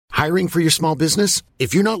Hiring for your small business?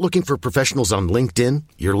 If you're not looking for professionals on LinkedIn,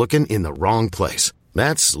 you're looking in the wrong place.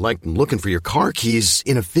 That's like looking for your car keys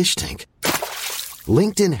in a fish tank.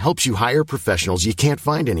 LinkedIn helps you hire professionals you can't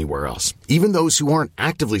find anywhere else, even those who aren't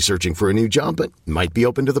actively searching for a new job but might be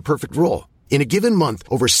open to the perfect role. In a given month,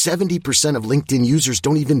 over 70% of LinkedIn users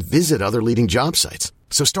don't even visit other leading job sites.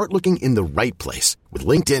 So start looking in the right place. With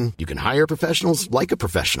LinkedIn, you can hire professionals like a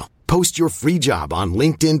professional. Post your free job on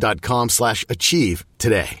linkedin.com/achieve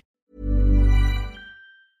today.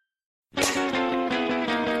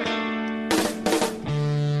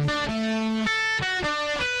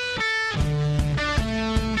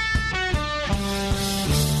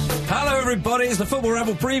 Everybody, it's the Football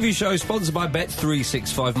Ramble preview show sponsored by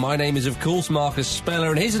Bet365. My name is, of course, Marcus Speller,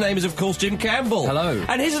 and his name is, of course, Jim Campbell. Hello.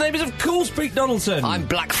 And his name is, of course, Pete Donaldson. I'm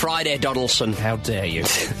Black Friday Donaldson. How dare you?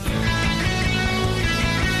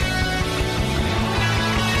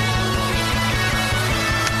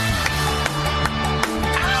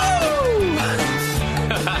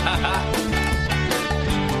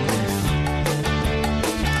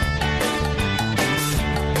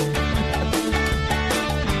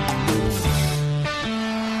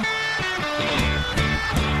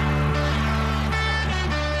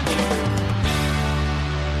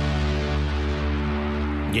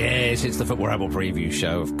 Yes, it's the Football Ramble preview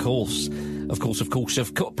show, of course.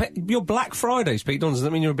 Your Black Fridays, Pete Donaldson, does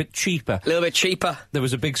that mean you're a bit cheaper? A little bit cheaper. There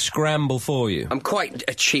was a big scramble for you. I'm quite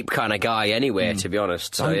a cheap kind of guy anyway, to be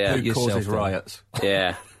honest. So, yeah. Who causes riots.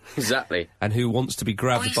 Yeah, exactly. And who wants to be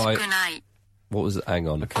grabbed by... What was it? Hang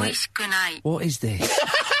on. Okay. What is this?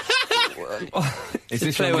 Is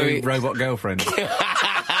this your new robot girlfriend?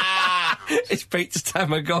 It's Pete's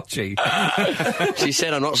Tamagotchi. She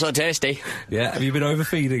said I'm not so tasty. Yeah, have you been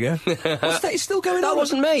overfeeding her? What's that? It's still going on. That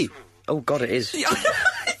wasn't me. Oh, God, it is.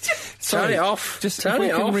 Turn it off. Just turn if we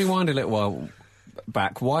it can off. rewind a little while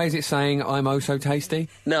back. Why is it saying I'm oh so tasty?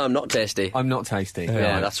 No, I'm not tasty. I'm not tasty.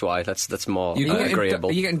 Yeah, Right. That's why. That's more Are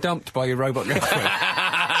agreeable. you getting dumped by your robot girlfriend?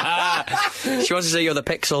 She wants to see other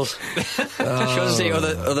pixels. She wants to see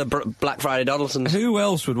other Black Friday Donaldsons. Who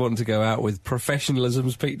else would want to go out with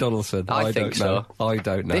professionalism's Pete Donaldson? I think don't know. so. I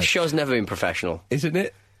don't know. This show's never been professional. Isn't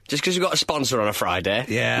it? Just because we've got a sponsor on a Friday,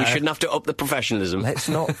 Yeah. we shouldn't have to up the professionalism. Let's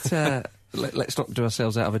not... Let's not do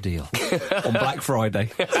ourselves out of a deal on Black Friday.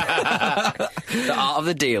 The art of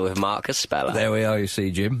the deal with Marcus Speller. There we are, you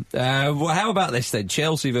see, Jim. Well, how about this then?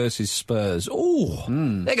 Chelsea versus Spurs. Oh,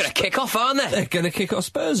 They're going to kick off, aren't they? they're going to kick off.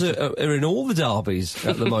 Spurs are in all the derbies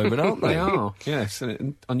at the moment, aren't they? They are. Yes,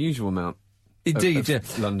 an unusual amount. Indeed, yeah.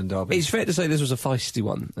 London derby. It's fair to say this was a feisty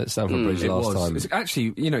one at Stamford Bridge last time. It's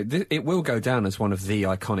actually, it will go down as one of the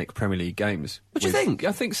iconic Premier League games. What do you think?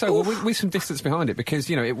 I think so. Well, with some distance behind it, because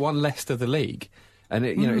it won Leicester the league, and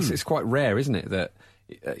it's quite rare, isn't it, that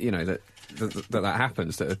that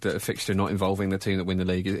happens, that a fixture not involving the team that win the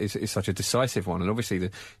league is such a decisive one. And obviously,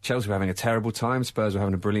 the Chelsea were having a terrible time, Spurs were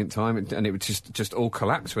having a brilliant time, and it would just all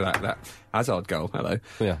collapse with that Hazard goal. Hello.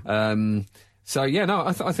 Yeah. So yeah, no,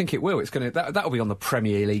 I think it will. It's going to that'll be on the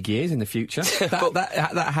Premier League years in the future.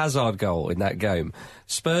 that Hazard goal in that game,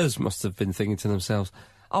 Spurs must have been thinking to themselves,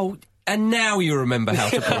 "Oh, and now you remember how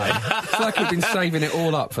to play." It's like we've been saving it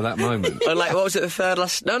all up for that moment. And what was it, the third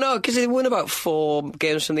last... No, because they won about 4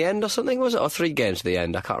 games from the end or something, was it? Or 3 games to the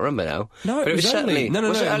end? I can't remember now. No, but it was certainly... No,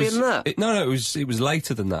 was it earlier than that? It was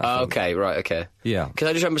later than that. Oh, okay, right, okay. Yeah. Because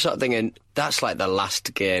I just remember sort of thinking, that's like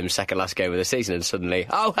the second last game of the season, and suddenly,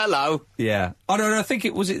 oh, hello! Yeah. Oh, no, I think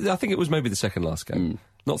it was maybe the second last game.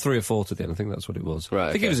 Not 3 or 4 to the end, I think that's what it was. Right,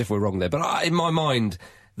 I think it was if we're wrong there. But in my mind...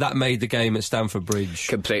 That made the game at Stamford Bridge...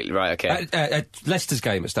 Completely right, okay. Leicester's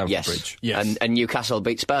game at Stamford Bridge. Yes. And Newcastle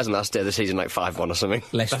beat Spurs on the last day of the season 5-1 or something.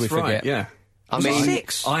 Lest we That's right, forget. yeah. Was it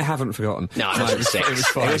 6? I haven't forgotten. No, it wasn't 6. It was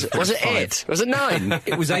 5. Was it 8? Was it 9?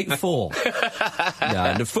 It was 8-4.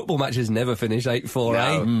 No, the football matches never finish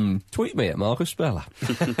 8-4, No. Tweet me at Marcus Speller.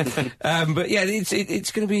 But yeah,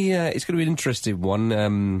 it's going to be an interesting one.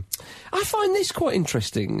 I find this quite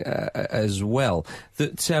interesting as well.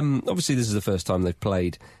 That obviously this is the first time they've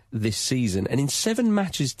played this season, and in 7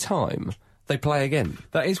 matches' time they play again.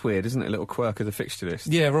 That is weird, isn't it? A little quirk of the fixture list.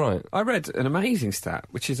 Yeah, right. I read an amazing stat,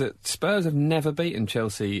 which is that Spurs have never beaten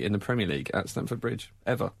Chelsea in the Premier League at Stamford Bridge,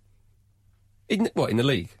 ever. In the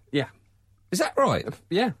league? Yeah. Is that right?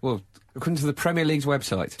 Yeah, well, according to the Premier League's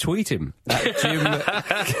website. Tweet him. Jim,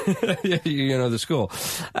 you know the score.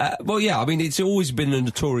 Well, yeah, I mean, it's always been a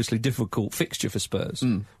notoriously difficult fixture for Spurs,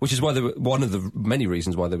 which is why they were one of the many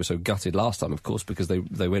reasons why they were so gutted last time, of course, because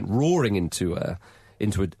they went roaring into a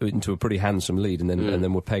pretty handsome lead and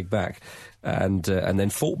then were pegged back and then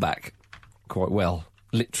fought back quite well.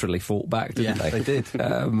 Literally fought back, didn't they? They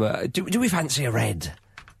did. Do we fancy a red?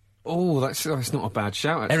 Oh, that's not a bad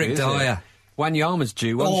shout, actually. Eric is Dyer. it? Wanyama's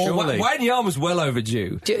due one, surely. Wanyama's well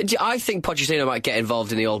overdue. I think Pochettino might get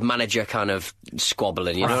involved in the old manager kind of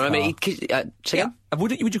squabbling, you know what I mean? Say again?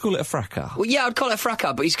 Would you call it a fracas? Well, yeah, I'd call it a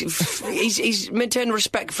fracas, but he's maintained a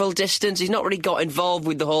respectful distance. He's not really got involved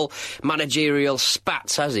with the whole managerial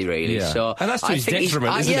spats, has he? Really? Yeah. So And that's to his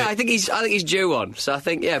detriment, isn't it? Yeah, I think he's due one. So I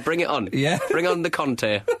think, bring it on. Yeah. Bring on the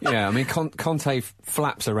Conte. Yeah, I mean, Conte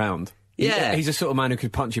flaps around. Yeah. He's the sort of man who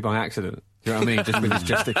could punch you by accident. Do you know what I mean? Just with his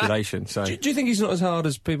gesticulation. So, Do you think he's not as hard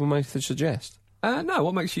as people may suggest? no.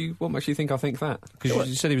 What makes you think I think that? Because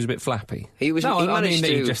you said he was a bit flappy. He was. No, he I mean managed that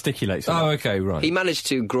he to. gesticulates. Oh, okay, right. He managed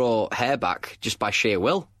to grow hair back just by sheer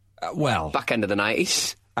will. Well, Back end of the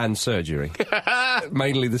 90s. and surgery.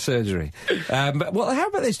 Mainly the surgery. But, well, how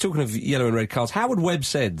about this, talking of yellow and red cards? Howard Webb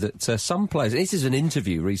said that some players, this is an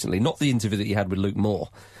interview recently, not the interview that he had with Luke Moore,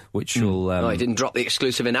 which will... He didn't drop the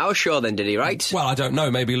exclusive in our show then, did he, right? Well, I don't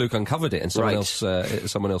know. Maybe Luke uncovered it and someone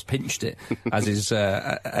Right. else pinched it, as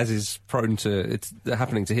is prone to it's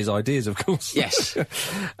happening to his ideas, of course. Yes.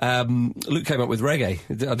 Luke came up with reggae.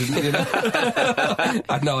 I didn't.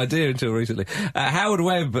 I had no idea until recently. Howard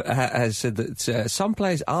Webb has said that some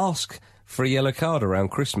players ask for a yellow card around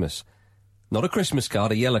Christmas. Not a Christmas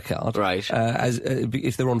card, a yellow card. Right.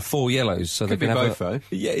 If they're on 4 yellows. So Could they be can have both, though.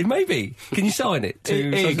 Yeah, it may be. Can you sign it?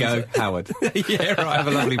 Here you go, Howard. Yeah, right. Have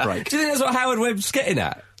a lovely break. Do you think that's what Howard Webb's getting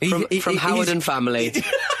at? From Howard and family.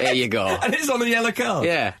 There you go. And it's on the yellow card.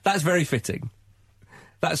 Yeah. That's very fitting.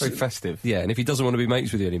 That's Very festive. Yeah, and if he doesn't want to be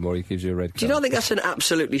mates with you anymore, he gives you a red card. Do you not think that's an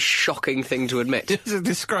absolutely shocking thing to admit? It's a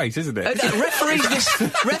disgrace, isn't it?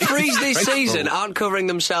 Referees this season aren't covering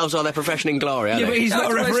themselves or their profession in glory, are Yeah, they? but he's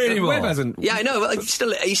not a referee anymore. Webb hasn't. Yeah, I know, but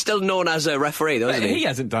he's still known as a referee, though, isn't He he?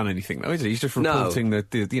 hasn't done anything, though, is he? He's just No. reporting the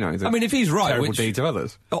I mean, if he's right, terrible which- deeds of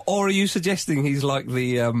others. Or are you suggesting he's like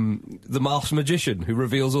the masked magician who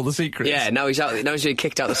reveals all the secrets? Yeah, now he's out. Now he's being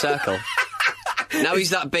kicked out the circle. Now he's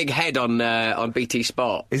that big head on BT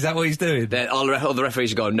Sport. Is that what he's doing? Then all the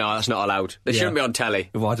referees are going, no, that's not allowed. They shouldn't be on telly.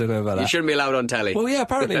 Well, I don't know about that. You shouldn't be allowed on telly. Well, yeah,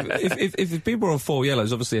 apparently, if people are on 4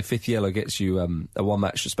 yellows, obviously a 5th yellow gets you a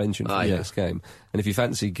 1-match suspension for the yeah. next game. And if you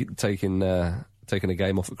fancy taking a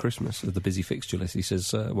game off at Christmas at the busy fixture list, he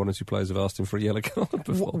says 1 or 2 players have asked him for a yellow card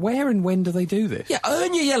before. Where and when do they do this? Yeah,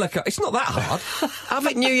 earn your yellow card. It's not that hard. Have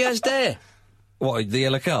it New Year's Day. What, the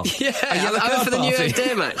yellow card? Yeah, A yellow have it card for the New party? Year's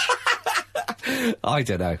Day match. I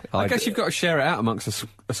don't know. I guess you've got to share it out amongst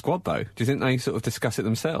a squad, though. Do you think they sort of discuss it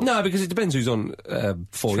themselves? No, because it depends who's on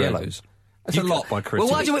 4 True. yellows. It's a lot by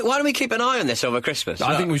Christmas. Well, why don't we keep an eye on this over Christmas?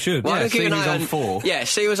 I think we should. Why Yeah, don't we keep see an who's eye on 4. Yeah,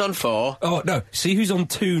 see who's on 4. Oh, no, see who's on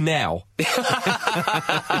 2 now. Put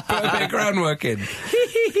a bit of groundwork in.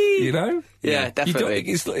 You know? Yeah, definitely.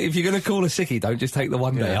 If you're going to call a sickie, don't just take the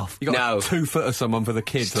 1 day off. You got No. a 2 foot of someone for the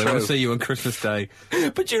kids. They True. want to see you on Christmas Day.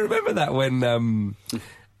 But do you remember that when...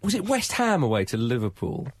 was it West Ham away to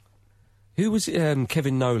Liverpool? Who was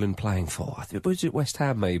Kevin Nolan playing for? Was it West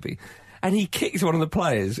Ham, maybe? And he kicked one of the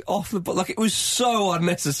players off the... Like, it was so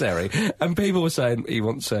unnecessary. And people were saying he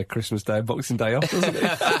wants Christmas Day and Boxing Day off, doesn't he?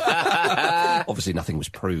 Obviously, nothing was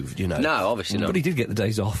proved, you know. No, obviously not. But he did get the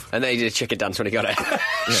days off. And then he did a chicken dance when he got it.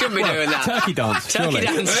 Shouldn't be doing that. Turkey dance, Turkey surely.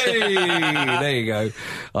 dance. Hey, there you go.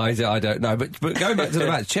 I don't know, but going back to the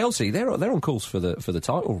match, Chelsea, they're on course for the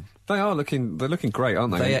title. They're looking great,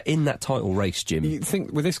 aren't they? They are in that title race, Jim. You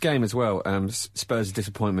think with this game as well, Spurs'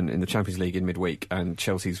 disappointment in the Champions League in midweek and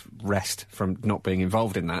Chelsea's rest from not being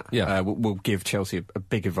involved in that will give Chelsea a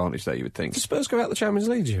big advantage there, you would think. Did Spurs go out the Champions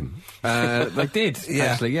League, Jim? They did, Yeah.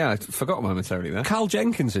 actually, yeah. I forgot momentarily there. Carl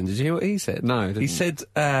Jenkinson, did you hear what he said? No, I didn't. He said,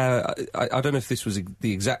 I don't know if this was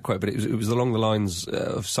the exact quote, but it was along the lines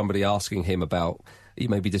of somebody asking him about, he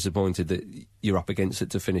may be disappointed that you're up against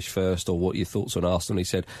it to finish first, or what your thoughts on Arsenal. And he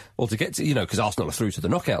said, well, to get to, because Arsenal are through to the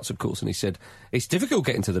knockouts, of course, and he said, it's difficult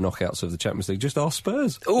getting to the knockouts of the Champions League, just ask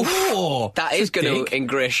Spurs. Ooh, that is it's a going dig. to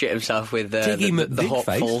ingratiate himself with Diggy the McDigface.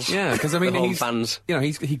 hopefuls. Yeah, because I mean, the home he's, fans.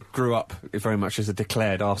 he grew up very much as a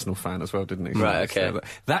declared Arsenal fan as well, didn't he? Right, okay. So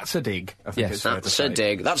that's a dig. I think Yes. it's fair to That's say. a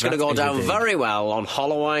dig. That's going to That go is a down dig. very well on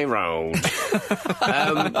Holloway Road.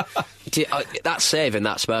 That save in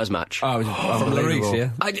that Spurs match. Oh, it was From unbelievable. Lloris, yeah?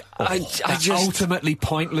 I That just. ultimately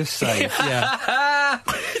pointless save. Yeah.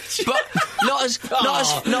 But not as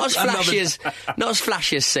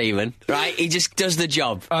flashy as Seaman, right? He just does the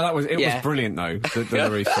job. Oh, it was Yeah. brilliant though. The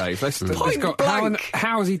Lloris save. Point blank.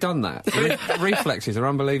 How has he done that? The reflexes are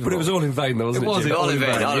unbelievable. But it was all in vain, though, wasn't it? It was Jim? all in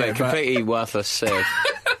vain, Oliver, yeah, but- completely worthless save.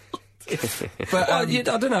 But, Well, I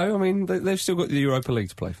don't know. I mean, they've still got the Europa League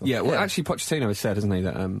to play for. yeah, well, actually, Pochettino has said, hasn't he,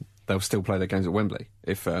 that they'll still play their games at Wembley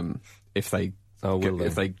if they Oh, will they?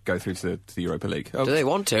 If they go through to the Europa League. Do they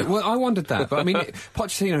want to? Well, I wondered that, but I mean,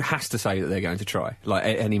 Pochettino has to say that they're going to try, like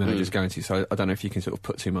any manager's going to. So I don't know if you can sort of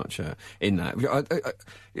put too much in that.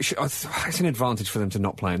 It's an advantage for them to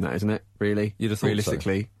not play in that, isn't it? Really, You'd have thought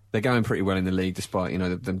realistically, they're going pretty well in the league, despite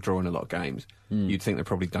them drawing a lot of games. You'd think they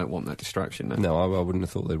probably don't want that distraction. No, I wouldn't have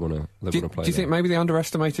thought they'd want to play. Do you think maybe they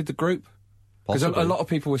underestimated the group? Because a Possibly. lot of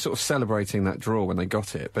people were sort of celebrating that draw when they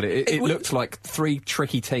got it, but it looked like 3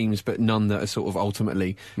 tricky teams, but none that are sort of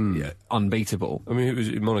ultimately unbeatable. I mean, it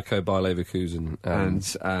was Monaco, Bayer Leverkusen, And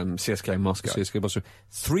CSKA Moscow. CSKA Moscow.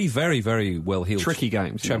 3 very, very well-heeled Tricky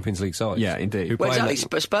games. Champions League sides. Yeah, indeed. Who Well, play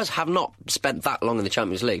exactly. Spurs have not spent that long in the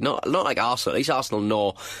Champions League. Not like Arsenal. At least Arsenal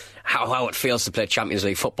know how it feels to play Champions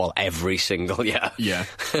League football every single year. Yeah.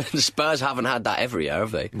 The Spurs haven't had that every year,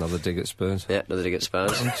 have they? Another dig at Spurs. Yeah, another dig at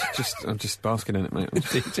Spurs. I'm just basking in it, mate.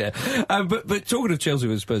 Yeah. But talking of Chelsea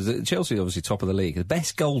with Spurs, Chelsea obviously top of the league. The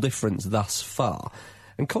best goal difference thus far.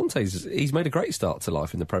 And he's made a great start to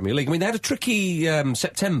life in the Premier League. I mean, they had a tricky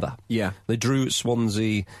September. Yeah. They drew at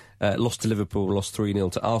Swansea, lost to Liverpool, lost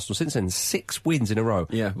 3-0 to Arsenal. Since then, 6 wins in a row.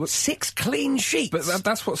 Yeah. 6 clean sheets. But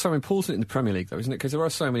that's what's so important in the Premier League, though, isn't it? Because there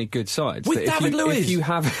are so many good sides. With that if David Luiz. If you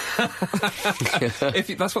have...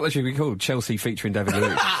 that's what they should be called, Chelsea featuring David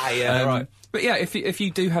Luiz. Yeah, right. But yeah, if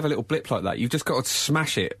you do have a little blip like that, you've just got to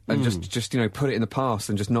smash it and just put it in the past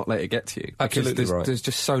and just not let it get to you. Absolutely because right. there's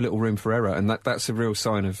just so little room for error, and that's a real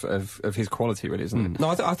sign of his quality, really, isn't it? No,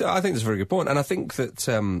 I think that's a very good point. And I think that,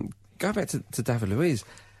 going back to David Luiz,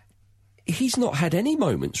 he's not had any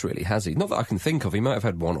moments, really, has he? Not that I can think of. He might have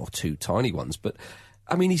had 1 or 2 tiny ones, but...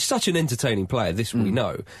 I mean, he's such an entertaining player, this we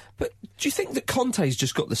know. But do you think that Conte's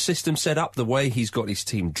just got the system set up, the way he's got his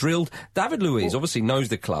team drilled? David Luiz obviously knows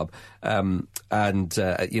the club and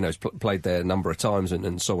has played there a number of times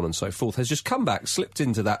and so on and so forth, has just come back, slipped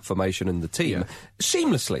into that formation and the team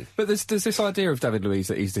seamlessly. But there's this idea of David Luiz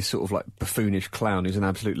that he's this sort of like buffoonish clown who's an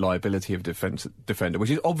absolute liability of defender, which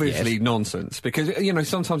is obviously nonsense because,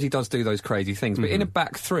 sometimes he does do those crazy things. But in a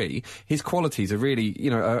back three, his qualities are really,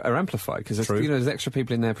 are amplified because there's extra people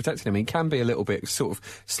in there protecting him. He can be a little bit sort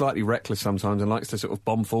of slightly reckless sometimes and likes to sort of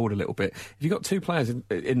bomb forward a little bit. If you've got 2 players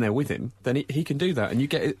in there with him, then he can do that and you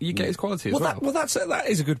get his quality as well. That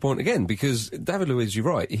is a good point again, because David Luiz, you're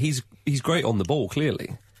right, he's great on the ball,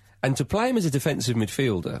 clearly. And to play him as a defensive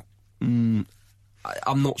midfielder, I'm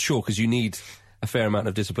not sure, because you need a fair amount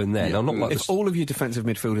of discipline there. Now, not like if all of your defensive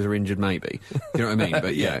midfielders are injured, maybe. You know what I mean?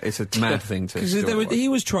 But yeah, it's a mad thing to... He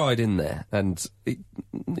was tried in there, and it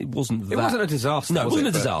wasn't that... It wasn't a disaster, No, it wasn't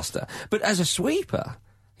a disaster. But as a sweeper...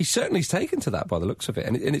 He certainly's taken to that by the looks of it,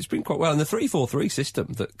 and it's been quite well. And the 3-4-3 system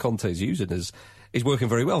that Conte's using is working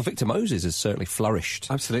very well. Victor Moses has certainly flourished.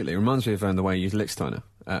 Absolutely. It reminds me of the way he used Lichtsteiner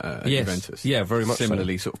at Juventus. Yeah, very much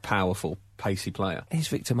Similarly sort of powerful, pacey player. Is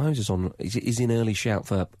Victor Moses on? Is in early shout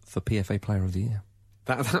for PFA Player of the Year?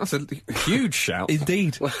 That was a huge shout.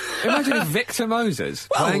 Indeed. Imagine if Victor Moses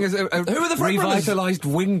playing as a revitalised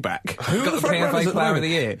wing-back Who are the front runners PFA at the Player of moment? the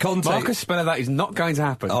Year. Conte. Marcus Speller, that is not going to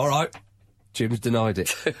happen. All right. Jim's denied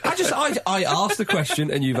it. I asked the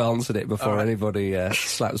question and you've answered it before anybody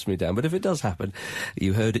slaps me down. But if it does happen,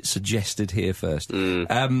 you heard it suggested here first.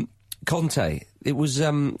 Conte, it was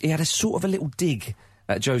he had a sort of a little dig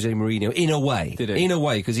at Jose Mourinho in a way. Did he? In a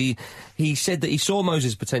way, because he said that he saw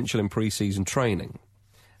Moses' potential in pre-season training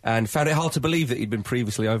and found it hard to believe that he'd been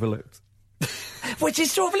previously overlooked. Which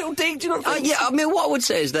is sort of a little dig, do you not think? Yeah, I mean, what I would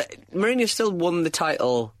say is that Mourinho still won the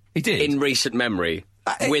title He did. in recent memory.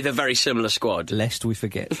 With a very similar squad. Lest we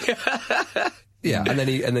forget. Yeah, and then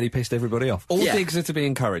he pissed everybody off. All digs are to be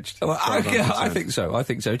encouraged. Well, I think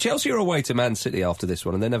so. Chelsea are away to Man City after this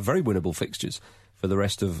one, and then have very winnable fixtures for the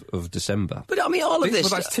rest of December. But I mean, all of this...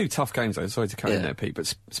 Well, that's 2 tough games, though. Sorry to cut in there, Pete,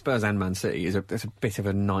 but Spurs and Man City there's a bit of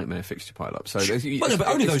a nightmare fixture pile-up. So but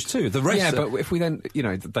only those 2. The rest... Yeah, but if we then...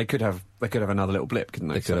 they could have another little blip, couldn't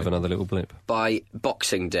they? They could have another little blip. By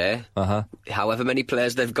Boxing Day, however many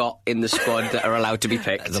players they've got in the squad that are allowed to be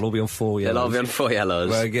picked... They'll all be on 4 yellows. They'll all be on 4 yellows.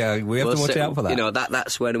 Well, yeah, we have to watch out for that.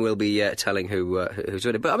 That's when we'll be telling who's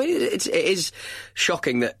winning. But I mean, it is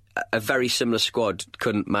shocking that a very similar squad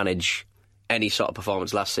couldn't manage any sort of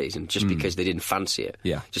performance last season just because they didn't fancy it.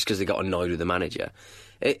 Yeah. Just because they got annoyed with the manager.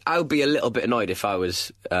 I would be a little bit annoyed if I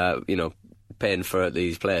was, paying for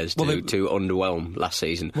these players to underwhelm last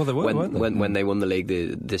season. Well, they were, weren't they? When they won the league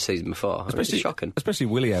the season before. It's shocking. Especially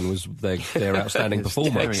Willian was their outstanding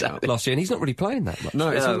performer last year, and he's not really playing that much. No,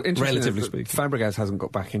 it's interesting relatively that speaking. Fabregas hasn't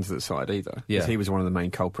got back into the side either. Yeah. He was one of the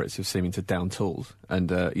main culprits of seeming to down tools.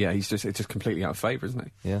 And, it's just completely out of favour, isn't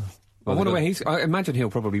he? Yeah. I wonder where I imagine he'll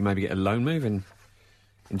probably maybe get a loan move in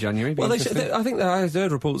in January? Well, I think I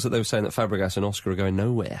heard reports that they were saying that Fabregas and Oscar are going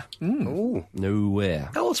nowhere. Ooh. Nowhere.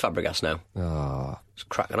 How old's Fabregas now? Ah, He's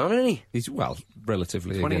cracking on, isn't he? he's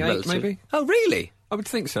relatively 28, again. maybe? Oh, really? I would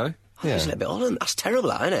think so. Oh, he's a little bit older. That's terrible,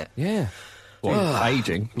 that, isn't it? Yeah, Well,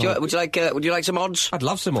 ageing. Would you like some odds? I'd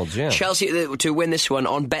love some odds. Yeah, Chelsea to win this one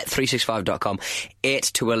on bet365.com,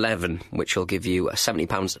 8-11, which will give you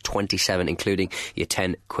 £70.27, including your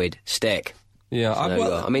 £10 stake. yeah. There you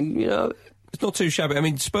go. I mean, you know, it's not too shabby. I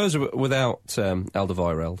mean, Spurs are without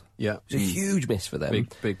Alderweireld. Yeah. It's a huge miss for them.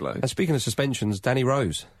 Big blow. And speaking of suspensions, Danny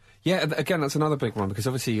Rose. Yeah, again, that's another big one, because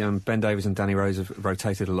obviously Ben Davies and Danny Rose have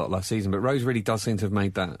rotated a lot last season, but Rose really does seem to have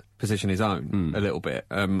made that position his own a little bit.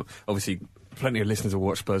 Obviously, plenty of listeners will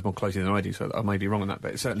watch Spurs more closely than I do, so I may be wrong on that,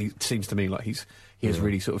 but it certainly seems to me like he has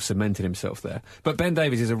really sort of cemented himself there. But Ben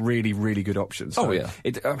Davies is a really, really good option. So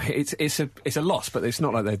it's a loss, but it's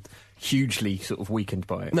not like they're hugely sort of weakened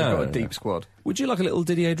by it. They've got a deep squad. Would you like a little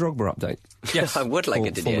Didier Drogba update? yes, I would like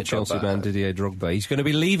a Didier Former Chelsea Drogba. man Didier Drogba. He's going to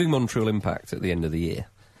be leaving Montreal Impact at the end of the year.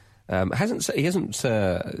 He hasn't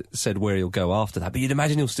said where he'll go after that, but you'd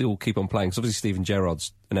imagine he'll still keep on playing, because obviously Steven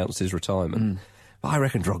Gerrard's announced his retirement. But I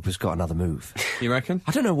reckon Drogba's got another move. You reckon?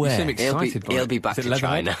 I don't know where. You seem excited by He'll it. be back Is it to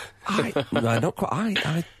Leatherhead? China. No, not quite.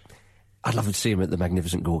 I'd love to see him at the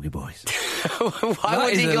Magnificent Gorgie Boys. Why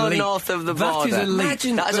would he go north of the That border? is a leap.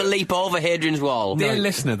 That is a leap over Hadrian's Wall. Dear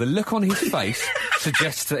listener, the look on his face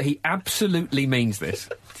suggests that he absolutely means this.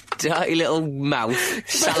 Dirty little mouth,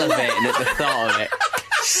 salivating at the thought of it.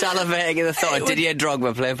 Salivating at the thought of Didier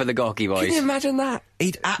Drogba playing for the Gorky Boys. Can you imagine that?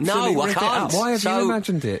 He'd absolutely No, I rip it can't. up. Why have So- you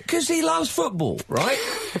imagined it? Because he loves football, right?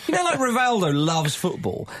 You know, like Rivaldo loves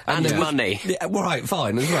football. And there was- money. Yeah, right,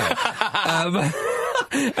 fine, as well.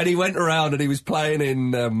 And he went around and he was playing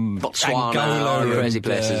in Botswana, Angola all the crazy and,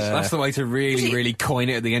 places. That's the way to really, really coin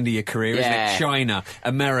it at the end of your career, Yeah. isn't it? China,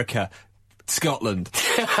 America, Scotland.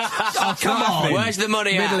 Oh, come on. Where's the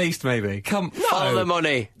money at? Middle East, maybe. Come Follow the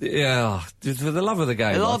money. Yeah, just for the love of the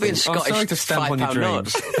game. They'll I all be in think. I'm sorry Scottish to stamp on your £5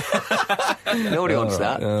 dreams. notes. Nobody wants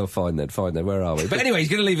that. Oh, fine then. Where are we? But anyway, he's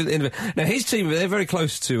going to leave at the end of it. Now, his team, they're very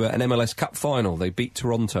close to an MLS Cup final. They beat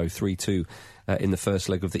Toronto 3-2 in the first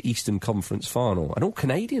leg of the Eastern Conference final. An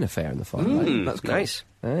all-Canadian affair in the final. eh? That's nice.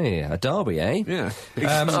 Hey, a derby, eh? Yeah. He's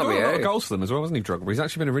scored a lot yeah. of goals for them as well, hasn't he, Drogba? He's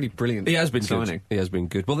actually been a really brilliant He has been signing. good. He has been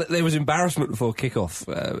good. Well, there was embarrassment before kick-off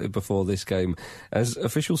before this game, as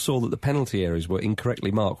officials saw that the penalty areas were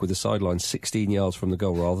incorrectly marked with the sideline 16 yards from the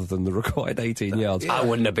goal rather than the required 18 yards. I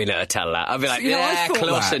wouldn't have been able to tell that. I'd be like, Yeah, I yeah, thought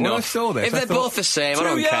close that. enough. When I saw this, if I they're thought, both the same, I 2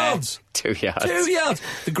 don't yards. care. 2 yards. 2 yards!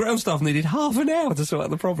 The ground staff needed half an hour to sort out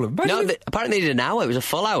the problem. No, apparently they did an hour. It was a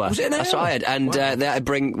full hour. Was it an That's what hour? I had. And they had to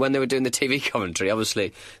bring, when they were doing the TV commentary,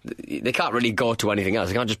 obviously, they can't really go to anything else.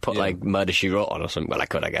 They can't just put, like, Murder, She Wrote on or something. Well, I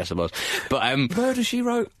could, I suppose. But, Murder, She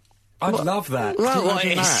Wrote. I love that. well, Can you what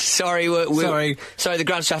imagine is, that? sorry, the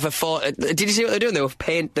ground staff have fought. Did you see what they were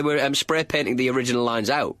doing? They were spray painting the original lines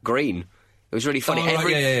out, green. It was really funny. Oh, right,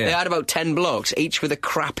 yeah. They had about 10 blokes, each with a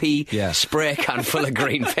crappy spray can full of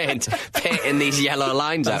green paint, painting these yellow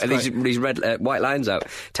lines out, these red, white lines out.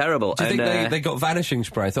 Terrible. Do you think they got vanishing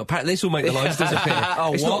spray? I thought, apparently this will make the lines disappear.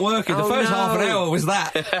 It's not working. The first half an hour was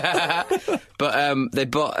that. But they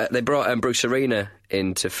brought Bruce Arena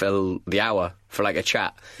in to fill the hour for like a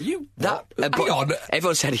chat. Hang but on.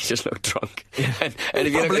 Everyone said he just looked drunk. and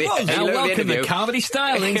if you look probably at was. the, if you Now look at the welcome the interview, comedy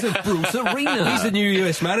stylings of Bruce Arena. He's the new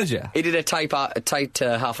US manager. he did a tight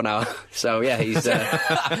half an hour. So yeah, he's.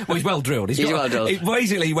 Well, he's well drilled. He's well drilled.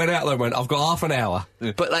 Basically, he went out there and went, I've got half an hour.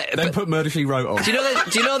 But like, Then put Murder, She Wrote on. do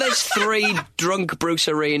you know there's 3 drunk Bruce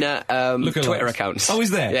Arena Lookalikes. Twitter accounts? Oh, is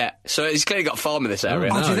there? Yeah. So he's clearly got form in this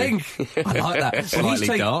area. Oh, do you think? I like that.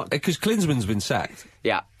 Slightly dark. Because Klinsman's been sacked.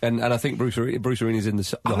 Yeah. And I think Bruce Arena's in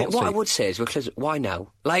the I mean, hot what seat. I would say is, because why now?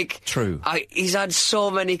 Like, True. He's had so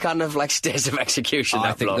many kind of like stays of execution. I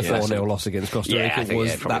that think the bloke. 4-0 loss against Costa Yeah, Rica I think, was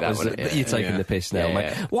yeah, probably that was that one, yeah. you're taking Yeah. the piss now, Yeah, mate.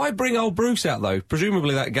 yeah. Why bring old Bruce out though?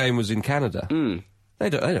 Presumably that game was in Canada. They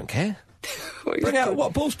don't care. Bring out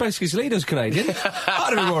what Paul Spesky-Leader's Canadian.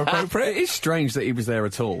 That'd be more appropriate. It's strange that he was there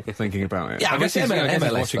at all, thinking about it. Yeah, I guess he's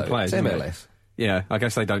MLS watching though. players. It's isn't MLS. it? Yeah, I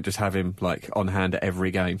guess they don't just have him like on hand at every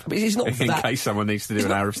game. But he's not in that- case someone needs to do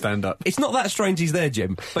an hour of stand-up. It's not that strange he's there,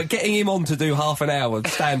 Jim, but getting him on to do half an hour of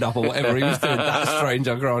stand-up or whatever he was doing, that's strange,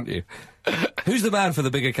 I grant you. Who's the man for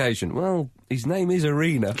the big occasion? Well, his name is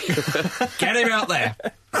Arena. Get him out there.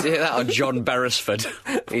 See that on John Beresford?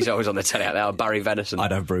 He's always on the telly out there. Or Barry Venison.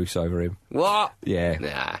 I'd have Bruce over him. What? Yeah.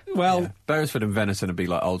 Nah. Well, Beresford and Venison would be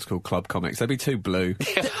like old school club comics. They'd be too blue.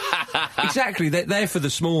 Exactly. They're for the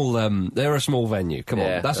small. They're a small venue. Come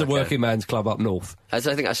on, that's a working man's club up north. As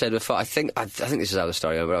I think I said before, I think this is how the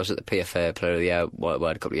story went. But I was at the PFA Player of the Year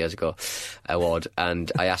award a couple of years ago,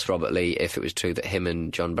 and I asked Robert Lee if it was true that him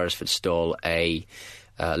and John Beresford stole a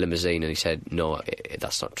limousine, and he said no,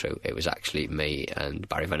 that's not true. It was actually me and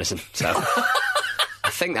Barry Venison. So I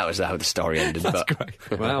think that was how the story ended. That's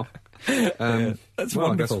great. Wow. That's well,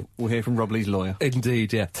 wonderful. I guess we'll hear from Rob Lee's lawyer.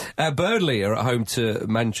 Indeed, yeah. Burnley are at home to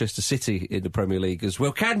Manchester City in the Premier League as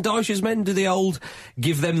well. Can Dyche's men do the old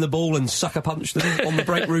give them the ball and sucker punch them on the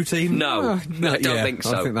break routine? No, I don't think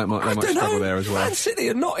so. I think they might struggle there as well. Man City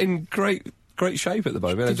are not in great shape at the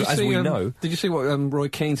moment, as see, we know. Did you see what Roy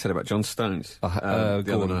Keane said about John Stones the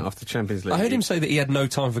other night after Champions League? I heard him say that he had no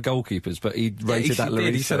time for goalkeepers, but he rated that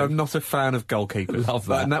lyric. He said, "I'm not a fan of goalkeepers." Love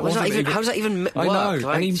that. And that how's that even work? I know,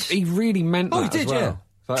 and he really meant that. Oh, he did, as well. yeah.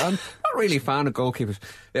 Like, I'm not really a fan of goalkeepers.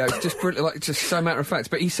 Yeah, it's just brilliant, like just so matter of fact.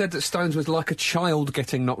 But he said that Stones was like a child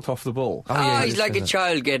getting knocked off the ball. He's like a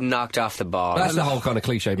child getting knocked off the ball. That's the whole kind of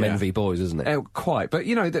cliche men v boys, isn't it? Quite, but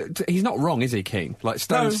you know, he's not wrong, is he, Keane? Like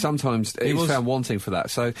Stones sometimes he's found wanting for that.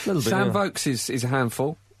 So Sam Vokes is a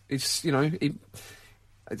handful. It's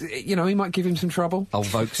he might give him some trouble. Old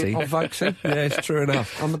Vokesy. Yeah, it's true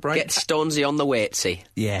enough. On the break. Get Stonesy on the waitsy.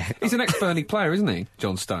 Yeah. He's an ex-Burnley player, isn't he,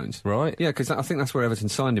 John Stones? Right. Yeah, because I think that's where Everton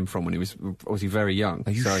signed him from when he was obviously very young.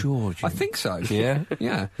 Are you sure, Jim? I think so. Yeah?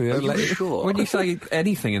 Yeah. Are you sure? When you say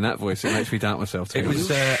anything in that voice, it makes me doubt myself. To It was,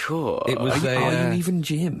 sure? It was are you even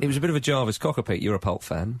Jim? It was a bit of a Jarvis Cocker, Pete. You're a Pulp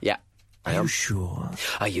fan. Yeah. Are you sure?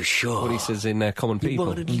 Are you sure? What he says in Common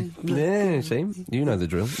People. Yeah, see? You know the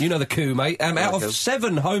drill. You know the coup, mate. Out of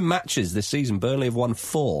 7 home matches this season, Burnley have won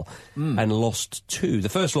 4 and lost 2. The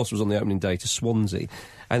first loss was on the opening day to Swansea,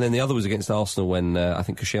 and then the other was against Arsenal when I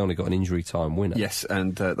think Koscielny got an injury time winner. Yes,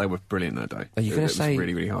 and they were brilliant that day. Are you going to say... It was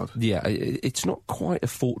really, really hard. Yeah, it's not quite a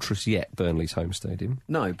fortress yet, Burnley's home stadium.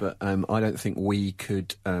 No, but I don't think we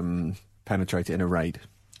could penetrate it in a raid.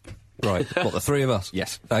 Right. What, the 3 of us?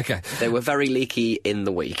 Yes. Okay. They were very leaky in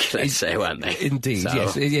the week, let's say, weren't they? Indeed, So-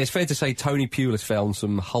 yes. It's fair to say Tony Pulis found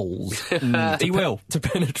some holes. He will. To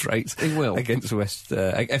penetrate. He will. Against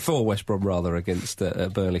for West Brom, rather, against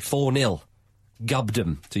Burnley. 4-0. Gubbed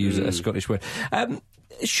them, to use a Scottish word.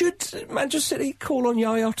 Should Manchester City call on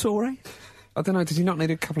Yaya Toure? I don't know, does he not need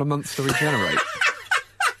a couple of months to regenerate?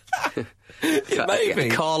 Maybe.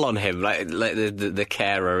 Call on him, like the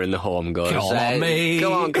carer in the home goes. Call on me.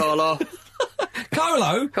 Go on, Colo.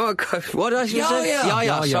 Colo? Come on, what did I just say?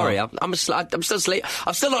 Yeah. Sorry, I'm still asleep.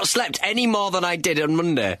 I've still not slept any more than I did on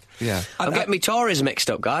Monday. Yeah. I'm getting me Tories mixed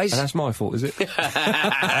up, guys. And that's my fault, is it?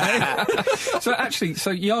 So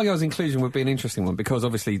Yaya's inclusion would be an interesting one because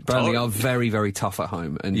obviously Burnley are very, very tough at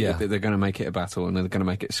home and Yeah. they're going to make it a battle and they're going to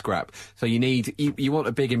make it a scrap. So you want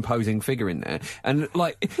a big imposing figure in there. And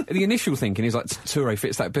like the initial thinking is like Toure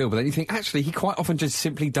fits that bill, but then you think actually he quite often just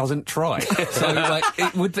simply doesn't try. So like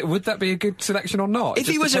would that be a good selection or not? If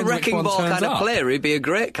he was a wrecking ball kind of player, he'd be a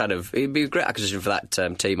great acquisition for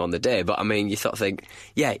that team on the day. But I mean, you sort of think,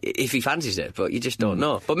 yeah, if he fancies it, but you just don't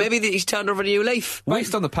know. But maybe he's turned over a new leaf.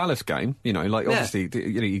 Based on the Palace game, obviously,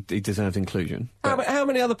 he deserves inclusion. How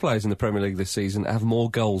many other players in the Premier League this season have more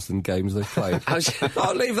goals than games they've played?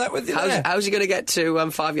 I'll leave that with you. How's he going to get to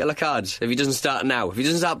 5 yellow cards if he doesn't start now? If he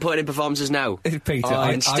doesn't start putting in performances now? Peter,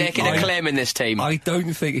 and staking a claim in this team. I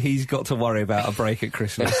don't think he's got to worry about a break at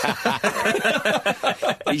Christmas.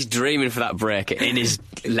 He's dreaming for that break in his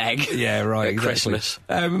leg. Yeah, right. At Exactly. Christmas.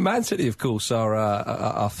 Man City, of course,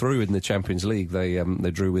 are through in the Champions League. They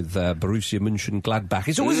drew with Borussia Mönchengladbach.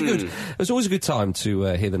 It's always a good time to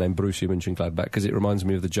hear the name Borussia Mönchengladbach because it reminds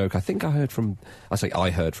me of the joke. I heard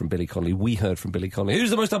from Billy Connolly. We heard from Billy Connolly. Who's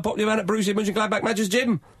the most unpopular man at Borussia Mönchengladbach matches,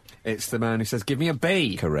 Jim? It's the man who says, "Give me a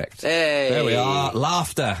B." Correct. Hey. There we are.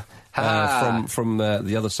 Laughter. From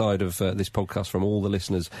the other side of this podcast, from all the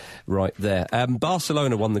listeners right there.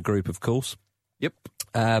 Barcelona won the group, of course. Yep.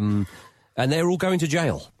 And they're all going to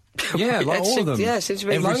jail. Yeah, like all of them. Yeah, seems to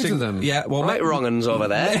be Loads of them. Yeah, well, right wrong uns over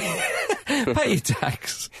there. pay your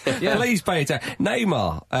tax. Yeah. Please pay your tax.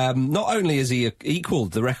 Neymar, not only has he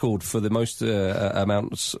equalled the record for the most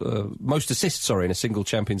assists, in a single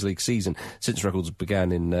Champions League season since records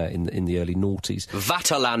began in the early noughties.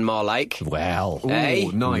 Vatalan, more like. Well, Hey,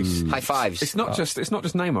 nice. High fives. It's not just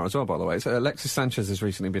Neymar as well, by the way. Alexis Sanchez has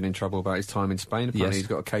recently been in trouble about his time in Spain. Apparently, he's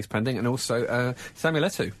got a case pending, and also Samuel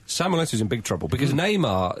Eto'o. Samuel Eto'o's in big trouble because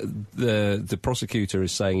Neymar, the prosecutor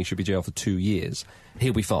is saying he should be jailed for 2 years.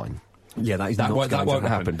 He'll be fine. Yeah, that won't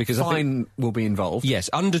happen because fine will be involved. Yes,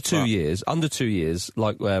 under 2 years,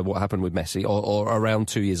 like what happened with Messi, or around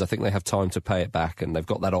 2 years. I think they have time to pay it back, and they've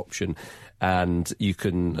got that option. And you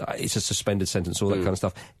can, it's a suspended sentence, all that kind of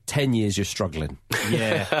stuff. 10 years, you're struggling.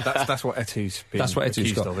 Yeah, that's what Eto'o's been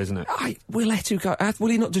accused of, isn't it? Will Eto'o go? Will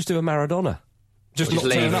he not just do a Maradona? Just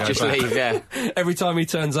leave, yeah. Every time he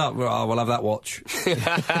turns up, we'll have that watch. We'll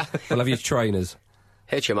have your trainers.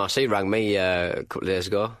 HMRC rang me a couple of days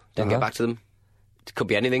ago. Didn't get back to them. It could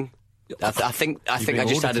be anything. I think I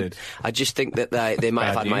just think that they might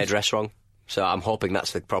have had my address wrong. So I'm hoping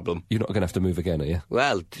that's the problem. You're not going to have to move again, are you?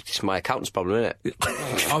 Well, it's my accountant's problem, isn't it?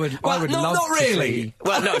 I would love not really. To see...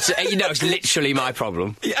 Well, no, it's literally my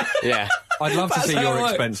problem. Yeah. I'd love to see your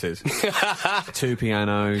expenses. 2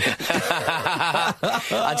 pianos.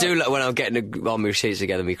 I do look when I'm getting all my receipts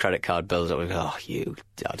together, my credit card bills. I'm like, oh, you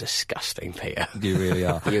are disgusting, Peter. You really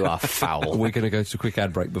are. You are foul. We're going to go to a quick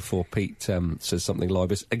ad break before Pete says something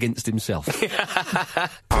libelous against himself. Hi,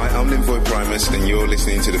 I'm Linvoy Primus, and you're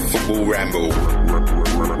listening to the Football Ramble.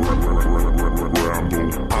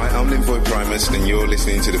 Hi, I'm Linvoy Primus, and you're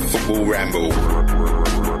listening to the Football Ramble.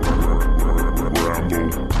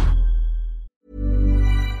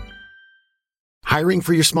 Hiring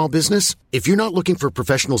for your small business? If you're not looking for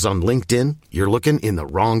professionals on LinkedIn, you're looking in the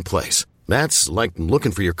wrong place. That's like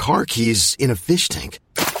looking for your car keys in a fish tank.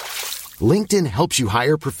 LinkedIn helps you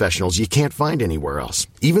hire professionals you can't find anywhere else,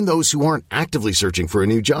 even those who aren't actively searching for a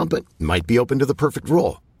new job but might be open to the perfect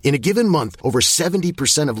role. In a given month, over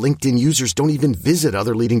 70% of LinkedIn users don't even visit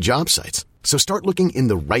other leading job sites. So start looking in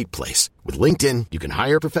the right place. With LinkedIn, you can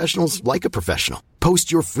hire professionals like a professional.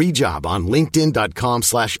 Post your free job on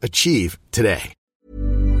linkedin.com/achieve today.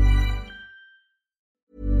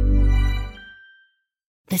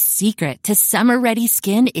 The secret to summer-ready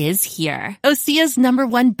skin is here. Osea's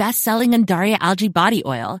 #1 best-selling Undaria Algae Body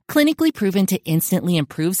Oil, clinically proven to instantly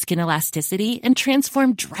improve skin elasticity and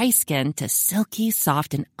transform dry skin to silky,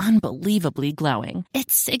 soft, and unbelievably glowing.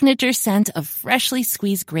 Its signature scent of freshly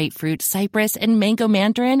squeezed grapefruit, cypress, and mango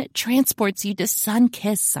mandarin transports you to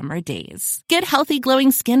sun-kissed summer days. Get healthy,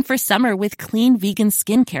 glowing skin for summer with clean, vegan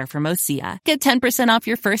skincare from Osea. Get 10% off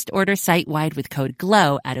your first order site-wide with code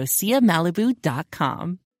GLOW at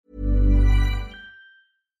OseaMalibu.com.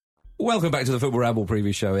 Welcome back to the Football Ramble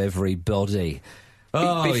preview show, everybody.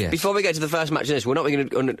 Before we get to the first match of this, we're not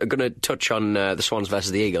going to touch on the Swans versus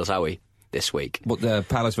the Eagles, are we, this week? What, the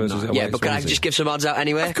Palace versus... No. Yeah, but can I just give some odds out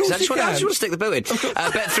anyway? Of course I just want to stick the boot in.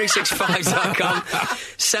 Bet365.com,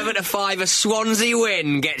 7-5, a Swansea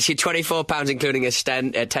win gets you £24, including a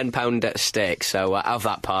 £10 stake. So have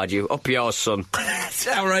that, Pardew. Up yours, son. It's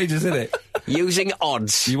outrageous, isn't it? Using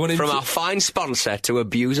odds from our fine sponsor to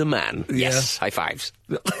abuse a man. Yeah. Yes, high fives.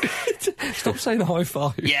 Stop saying high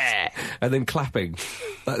fives. Yeah. And then clapping.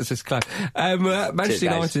 That's just clap. Manchester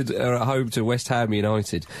United are at home to West Ham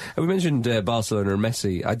United. And we mentioned Barcelona and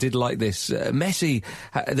Messi. I did like this. Messi,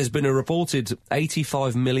 there's been a reported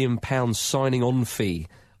 £85 million signing on fee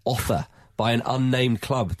offer by an unnamed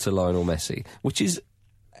club to Lionel Messi, which is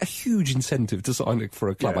a huge incentive to sign for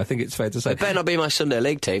a club. Yeah. I think it's fair to say. It better not be my Sunday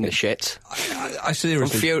League team, the shit. I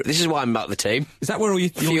seriously... This is why I'm out the team. Is that where you're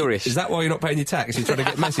furious? Is that why you're not paying your tax? You're trying to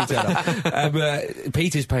get Messi turned up.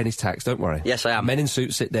 Peter's paying his tax, don't worry. Yes, I am. Men in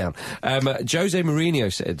suits, sit down. Jose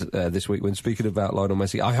Mourinho said this week when speaking about Lionel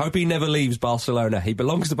Messi, I hope he never leaves Barcelona. He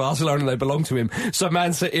belongs to Barcelona and they belong to him. So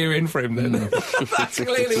Man City are in for him then. That's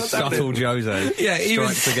clearly what's subtle Jose. Yeah, he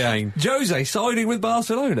strikes again. Jose signing with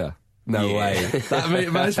Barcelona. No way.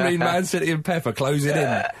 That must mean Man City and Pep are closing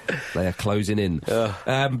in. They are closing in.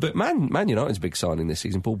 But Man United's big signing this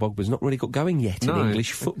season, Paul Pogba's not really got going yet in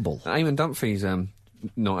English football. Eamon Dunphy's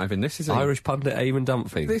not having this, is he? Irish pundit Eamon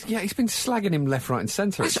Dunphy. Yeah, he's been slagging him left, right and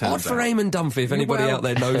centre. It's odd for Eamon Dunphy, if anybody out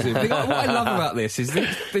there knows him. What I love about this is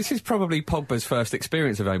this is probably Pogba's first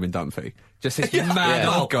experience of Eamon Dunphy. Just this mad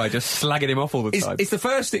old guy just slagging him off all the time. It's the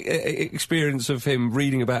first experience of him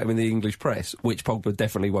reading about him in the English press, which Pogba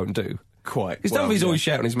definitely won't do. Quite. Because Dunphy's always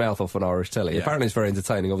shouting his mouth off on Irish telly. Yeah. Apparently it's very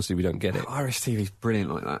entertaining. Obviously we don't get it. Irish TV's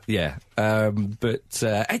brilliant like that. Yeah. But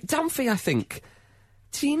Dunphy, I think...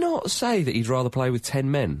 Did he not say that he'd rather play with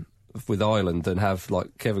 10 men with Ireland than have,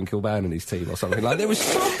 like, Kevin Kilbane in his team or something? Like, there was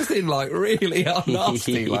something, like, really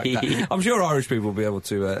nasty like that. I'm sure Irish people will be able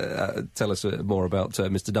to tell us more about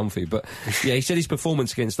Mr. Dunphy. But, yeah, he said his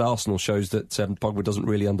performance against Arsenal shows that Pogba doesn't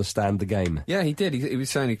really understand the game. Yeah, he did. He was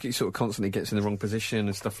saying he sort of constantly gets in the wrong position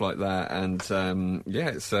and stuff like that. And,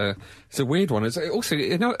 it's a weird one. Also,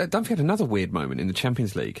 Dunphy had another weird moment in the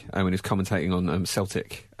Champions League when he was commentating on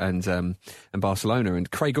Celtic and Barcelona. And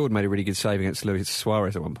Craig Gordon made a really good save against Luis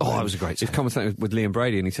Suarez at one point. Oh, that was a great save. He was commentating with Liam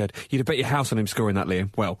Brady, and he said, "You'd have bet your house on him scoring that, Liam."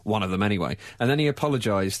 Well, one of them anyway. And then he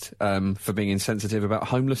apologised for being insensitive about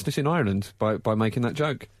homelessness in Ireland by making that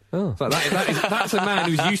joke. Oh. So that's a man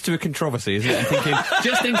who's used to a controversy, isn't it? Thinking,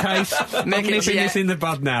 just in case, I'm nipping this in the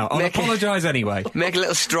bud now. I'll apologise anyway. Make a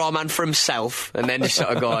little straw man for himself, and then just sort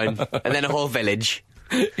of going, and then a whole village.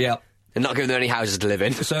 Yeah. And not giving them any houses to live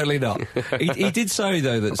in. Certainly not. He did say,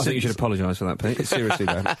 though, that... I think you should apologise for that, Pete. Seriously,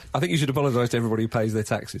 though. I think you should apologise to everybody who pays their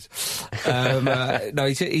taxes. No,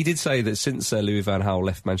 he did say that since Louis van Gaal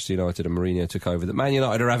left Manchester United and Mourinho took over, that Man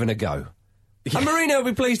United are having a go. Yeah. And Mourinho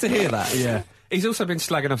will be pleased to hear that. Yeah. He's also been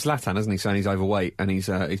slagging off Zlatan, hasn't he? Saying he's overweight and he's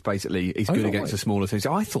basically good against the smaller teams.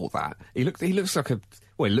 I thought that he looks like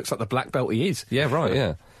he looks like the black belt he is. Yeah, right.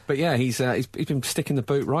 Yeah. But yeah, he's been sticking the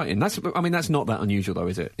boot right in. That's not that unusual, though,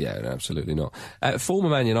 is it? Yeah, no, absolutely not. Former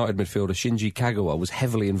Man United midfielder Shinji Kagawa was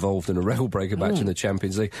heavily involved in a record-breaker match in the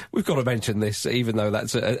Champions League. We've got to mention this, even though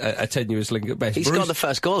that's a tenuous link at best. He's got the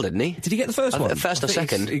first goal, didn't he? Did he get the first one? First or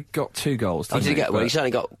second? He got 2 goals. Did he get? Well, he's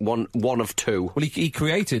only got one of 2. Well, he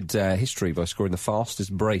created history by scoring the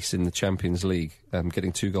fastest brace in the Champions League,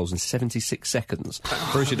 getting 2 goals in 76 seconds.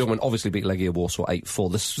 Borussia Dortmund obviously beat Legia Warsaw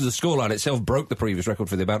 8-4. The scoreline itself broke the previous record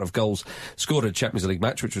for the amount of goals scored a Champions League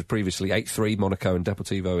match, which was previously 8-3, Monaco and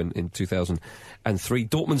Deportivo in 2003.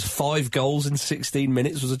 Dortmund's 5 goals in 16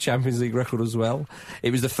 minutes was a Champions League record as well. It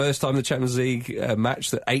was the first time the Champions League match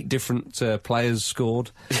that 8 different players scored.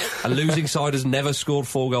 A losing side has never scored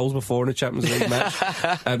 4 goals before in a Champions League match.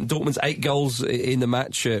 Dortmund's 8 goals in the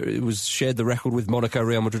match it was shared the record with Monaco,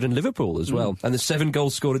 Real Madrid and Liverpool as well. And the 7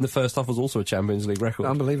 goals scored in the first half was also a Champions League record.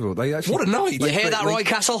 Unbelievable. What a night! You hear that, Roy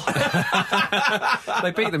Castle?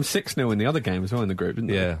 They beat them 6-0 in the other game as well in the group, didn't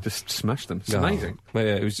they? Yeah. Just smashed them. It's amazing. Yeah,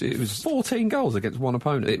 it was 14 goals against one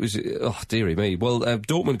opponent. It was, dearie me. Well,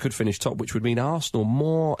 Dortmund could finish top, which would mean Arsenal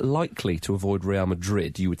more likely to avoid Real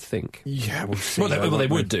Madrid, you would think. Yeah, we'll see. Well, they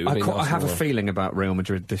would do. I have a feeling about Real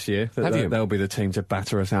Madrid this year. They'll be the team to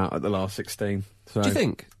batter us out at the last 16. So. Do you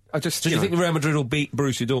think? Do you think Real Madrid will beat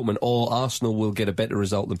Borussia Dortmund, or Arsenal will get a better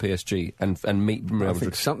result than PSG and meet Real Madrid? I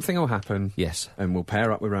think something will happen. Yes. And we'll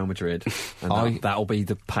pair up with Real Madrid, and that'll be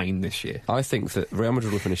the pain this year. I think that Real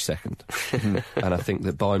Madrid will finish second, and I think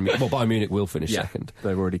that Bayern Munich will finish second.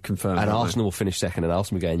 They've already confirmed. And Arsenal will finish second, and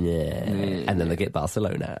Arsenal will go, and then they get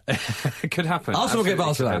Barcelona. It could happen. Arsenal will get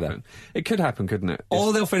Barcelona. It could happen, couldn't it?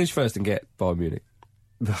 Or they'll finish first and get Bayern Munich.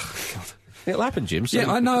 Oh, God. It'll happen, Jim. So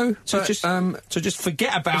yeah, I know. So just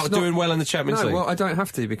forget about doing well in the Champions League. Well, I don't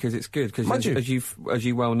have to because it's good. Because as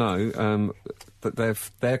you well know, that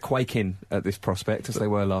they're quaking at this prospect as they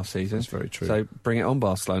were last season. That's very true. So bring it on,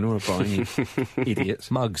 Barcelona or Bayern, you idiots.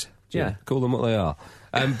 Mugs. Yeah, call them what they are.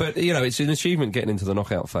 But it's an achievement getting into the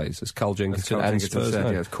knockout phase, as Carl Jenkinson and Spurs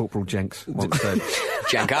said. As Corporal Jenks once said.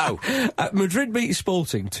 Jenko. Madrid beat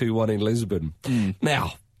Sporting 2-1 in Lisbon.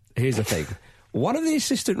 Now, here's the thing. One of the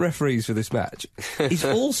assistant referees for this match is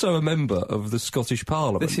also a member of the Scottish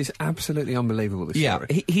Parliament. This is absolutely unbelievable, this story.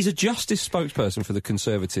 Yeah, he's a justice spokesperson for the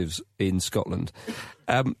Conservatives in Scotland.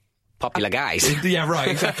 Popular guys. Yeah, right,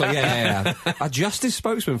 exactly, yeah. A justice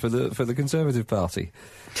spokesman for the Conservative Party.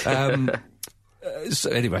 So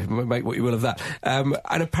anyway, make what you will of that. And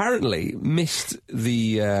apparently missed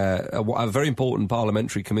a very important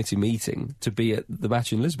parliamentary committee meeting to be at the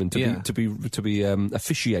match in Lisbon to be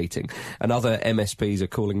officiating, and other MSPs are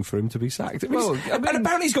calling for him to be sacked. And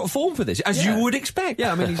apparently he's got form for this, as you would expect.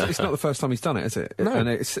 Yeah, I mean, it's not the first time he's done it, is it? No.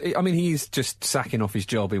 And he's just sacking off his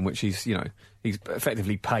job in which he's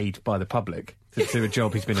effectively paid by the public to do a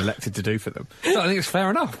job he's been elected to do for them. So I think it's fair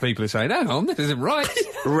enough. People are saying, hang on, this isn't right.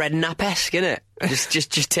 Redknapp-esque, isn't it?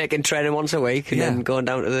 Just taking training once a week and then going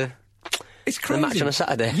down to the match on a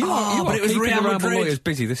Saturday. But it was Real keeping the Ramble Madrid. lawyers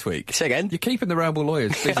busy this week. Say again? You're keeping the Ramble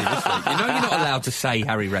lawyers busy this week. You know you're not allowed to say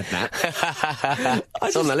Harry Redknapp.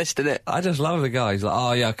 It's on the list, isn't it? I just love the guy. He's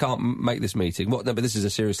like, I can't make this meeting. What? No, but this is a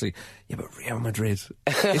seriously... Yeah, but Real Madrid.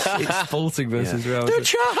 It's Sporting versus Real Madrid. The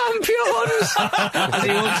champions! As he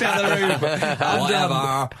walks out the room.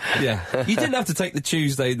 Whatever. Yeah. You didn't have to take the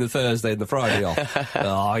Tuesday, the Thursday and the Friday off.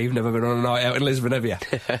 You've never been on a night out in Lisbon, have you?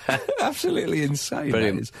 Absolutely insane.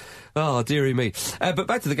 Brilliant. Oh, dearie me. But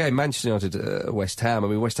back to the game, Manchester United, West Ham. I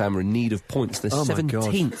mean, West Ham are in need of points. They're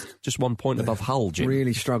 17th, just 1 point above Hull, Jim.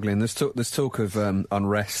 Really struggling. There's talk of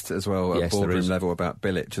unrest as well at boardroom level about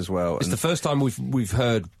Bilic as well. It's the first time we've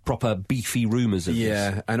heard proper beefy rumours of this.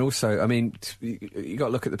 Yeah, and also, I mean, you got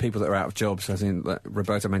to look at the people that are out of jobs, as in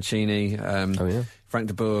Roberto Mancini, Frank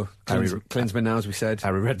de Boer, Klinsmann now, as we said.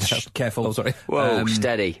 Harry Redknapp. Careful. Oh, sorry. Whoa,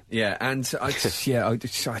 steady. Yeah, and I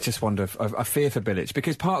just wonder, I fear for Bilic,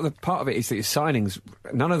 because part of part of it is that his signings,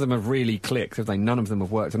 none of them have really clicked, have they? None of them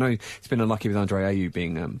have worked. I know it's been unlucky with Andre Ayew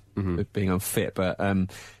being unfit, but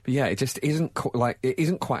yeah, it just isn't it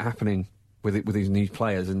isn't quite happening with these new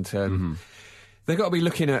players, and they've got to be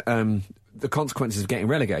looking at the consequences of getting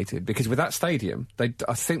relegated, because with that stadium,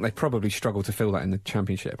 I think they probably struggle to fill that in the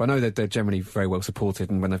Championship. I know that they're generally very well supported,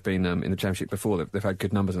 and when they've been in the Championship before, they've had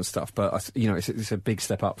good numbers and stuff. But it's a big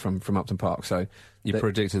step up from Upton Park. So you're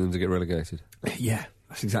predicting them to get relegated? Yeah,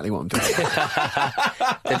 that's exactly what I'm doing.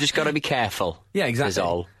 They've just got to be careful. Yeah, exactly. Is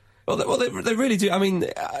all. Well, they really do. I mean,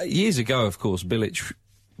 years ago, of course, Bilic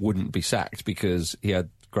wouldn't be sacked because he had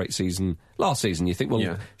great season last season. You think,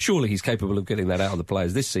 well, surely he's capable of getting that out of the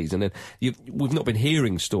players this season. And we've not been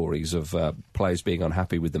hearing stories of players being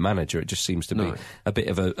unhappy with the manager. It just seems to be a bit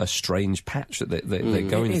of a strange patch that they're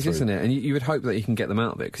going it is, through. Isn't it? And you would hope that he can get them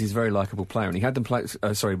out of it, because he's a very likeable player, and he had them play.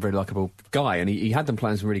 Very likeable guy, and he had them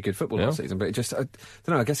playing some really good football last season. But it just, I don't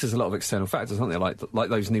know. I guess there's a lot of external factors, aren't there? Like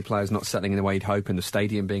those new players not settling in the way you'd hope, and the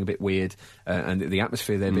stadium being a bit weird, and the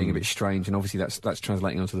atmosphere there being a bit strange, and obviously that's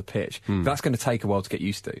translating onto the pitch. That's going to take a while to get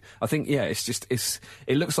used to. I think,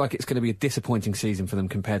 it looks like it's going to be a disappointing season for them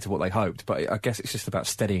compared to what they hoped, but I guess it's just about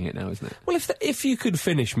steadying it now, isn't it? Well, if you could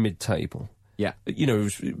finish mid-table,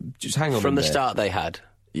 just hang on from the start they had.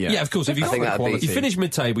 Yeah, of course. If you finish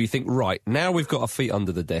mid-table, you think, right, now we've got our feet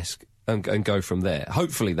under the desk and go from there.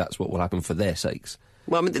 Hopefully that's what will happen for their sakes.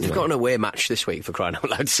 Well, I mean, they've got an away match this week, for crying out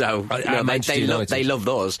loud, so they love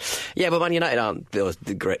those. Yeah, but Man United aren't those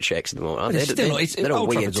great shakes at the moment, are they? They're a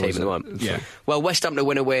weird team at the moment. Yeah. Well, West Ham to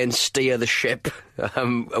win away and steer the ship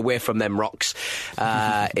away from them rocks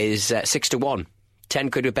is 6-1.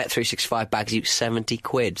 10 quid with Bet365 bags you 70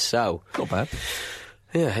 quid, so... Not bad.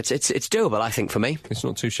 Yeah, it's doable, I think, for me. It's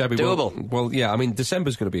not too shabby. Doable. Well, yeah, I mean,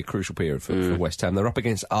 December's going to be a crucial period for West Ham. They're up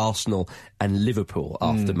against Arsenal and Liverpool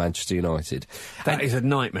after Manchester United. That is a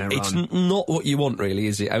nightmare run. It's not what you want, really,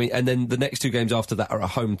 is it? I mean, and then the next two games after that are at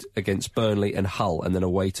home against Burnley and Hull, and then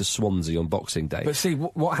away to Swansea on Boxing Day. But see,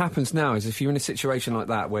 what happens now is if you're in a situation like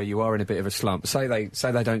that where you are in a bit of a slump, say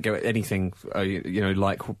they don't get anything,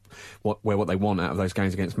 like what they want out of those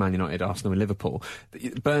games against Man United, Arsenal and Liverpool,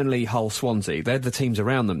 Burnley, Hull, Swansea, they're the teams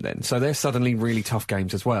around them then, so they're suddenly really tough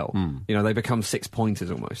games as well. They become 6-pointers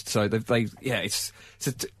almost. So it's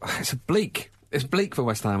bleak. It's bleak for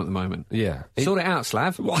West Ham at the moment. Yeah, sort it out,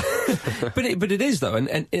 Slav. but it is though,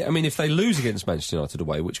 and I mean, if they lose against Manchester United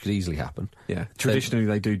away, which could easily happen. Yeah, traditionally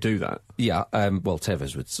they do that. Yeah, well,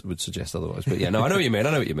 Tevez would suggest otherwise, but yeah, no, I know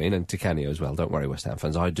what you mean. And Ticanio as well. Don't worry, West Ham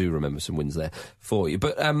fans. I do remember some wins there for you,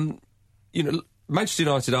 but Manchester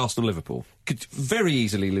United, Arsenal, Liverpool could very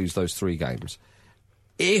easily lose those three games.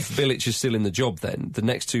 If Bilic is still in the job, then the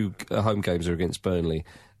next two home games are against Burnley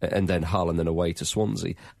and then Hull and then away to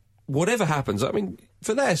Swansea. Whatever happens, I mean,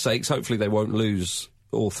 for their sakes, hopefully they won't lose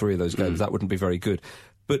all three of those games. That wouldn't be very good.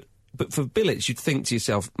 But for Bilic, you'd think to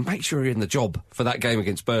yourself, make sure you're in the job for that game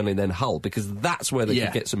against Burnley and then Hull, because that's where they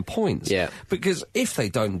could get some points. Yeah. Because if they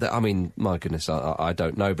don't, I mean, my goodness, I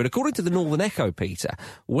don't know. But according to the Northern Echo, Peter,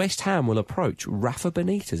 West Ham will approach Rafa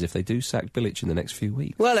Benitez if they do sack Bilic in the next few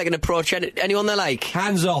weeks. Well, they can approach anyone they like.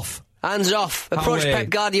 Hands off. Hands off. Approach Pep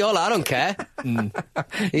Guardiola, I don't care.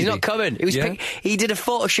 He's not coming. He did a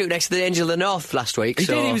photo shoot next to the Angel of the North last week. He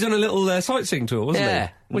did. He was on a little sightseeing tour, wasn't he?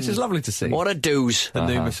 Which is lovely to see. What a doos. The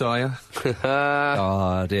new Messiah.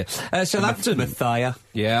 Oh, dear. Southampton. Messiah.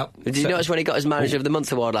 Yeah. Did you notice when he got his Manager of the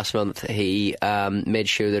Month award last month, he made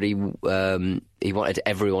sure that he wanted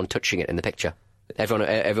everyone touching it in the picture. Everyone,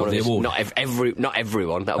 not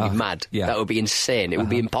everyone. That would be mad. Yeah. That would be insane. It would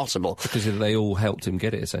be impossible because they all helped him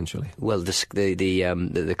get it, essentially. Well,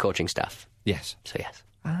 the coaching staff. Yes. So yes.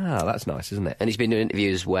 Ah, that's nice, isn't it? And he's been doing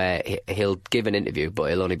interviews where he'll give an interview, but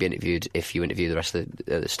he'll only be interviewed if you interview the rest of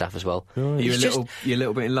the staff as well. You're a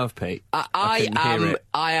little bit in love, Pete. I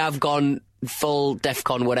have gone full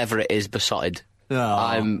DEFCON whatever it is besotted.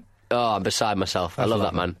 I'm beside myself. I love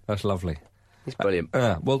that man. That's lovely. He's brilliant.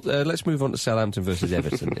 Let's move on to Southampton versus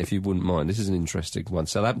Everton, if you wouldn't mind. This is an interesting one.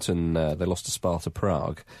 Southampton, they lost to Sparta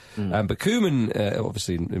Prague. But Koeman,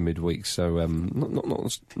 obviously in midweek, so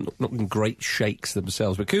not in great shakes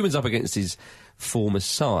themselves. But Koeman's up against his former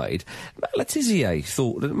side. Letizia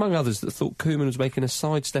thought, among others, that thought Koeman was making a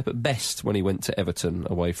sidestep at best when he went to Everton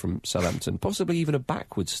away from Southampton, possibly even a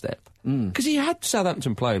backward step. Because he had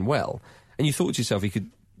Southampton playing well, and you thought to yourself he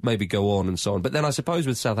could maybe go on and so on. But then I suppose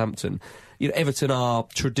with Southampton, Everton are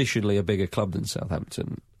traditionally a bigger club than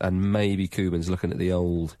Southampton. and maybe Koeman's looking at the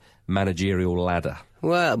old managerial ladder.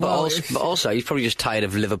 Well, but also, he's probably just tired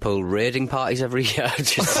of Liverpool raiding parties every year,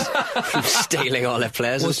 just from stealing all their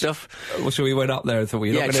players and stuff. Well, so we went up there and thought, well,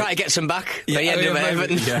 you're not try to get some back. Yeah, but he ended up at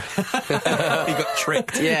Everton. Yeah. He got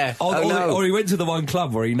tricked. Yeah. Or he went to the one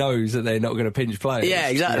club where he knows that they're not going to pinch players. Yeah,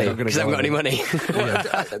 exactly. Because they haven't got any money.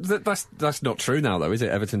 That's not true now, though, is it?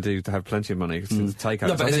 Everton do have plenty of money to take out.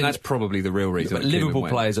 No, but I think that's probably the real reason. But Liverpool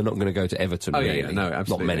players are not going to go to Everton. Oh, really. yeah, no,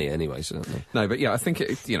 absolutely. Not many, anyway. Certainly. No, but yeah, I think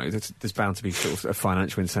there's bound to be sort of a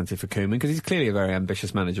financial incentive for Koeman, because he's clearly a very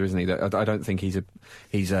ambitious manager, isn't he? I don't think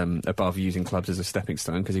he's above using clubs as a stepping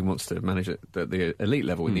stone, because he wants to manage at the elite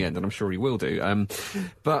level in the end, and I'm sure he will do.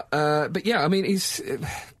 But yeah, I mean,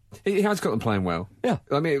 he has got them playing well. Yeah.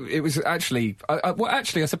 I mean, it was actually... I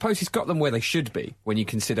suppose he's got them where they should be, when you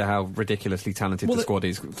consider how ridiculously talented the squad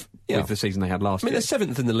is with the season they had last year. I mean, they're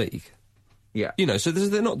 7th in the league. Yeah. You know, so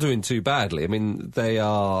they're not doing too badly. I mean, they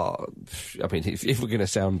are... I mean, if we're going to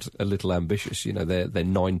sound a little ambitious, you know, they're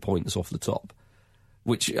 9 points off the top,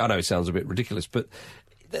 which I know sounds a bit ridiculous, but...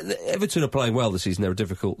 Everton are playing well this season. They're a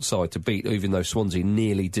difficult side to beat, even though Swansea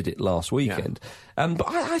nearly did it last weekend. Yeah. But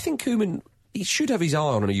I think Koeman, he should have his eye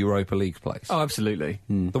on a Europa League place. Oh, absolutely.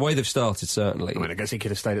 The way they've started, certainly. I mean, I guess he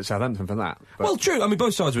could have stayed at Southampton for that. But... Well, true. I mean,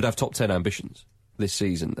 both sides would have top 10 ambitions this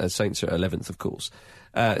season. Saints are 11th, of course.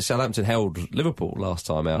 Southampton held Liverpool last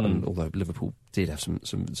time out, and although Liverpool did have some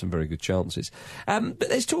very good chances. But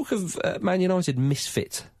there's talk of Man United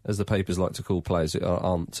misfit, as the papers like to call players that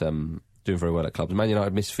aren't... doing very well at clubs. Man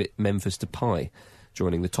United misfit Memphis Depay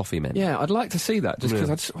joining the Toffee Men. Yeah, I'd like to see that, just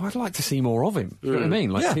because I'd like to see more of him. You know what I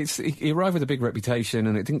mean? Like, he arrived with a big reputation,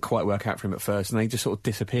 and it didn't quite work out for him at first, and he just sort of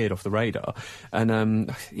disappeared off the radar.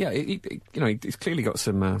 And he's clearly got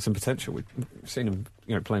some potential. We've seen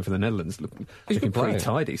him, playing for the Netherlands, looking pretty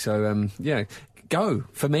tidy. So go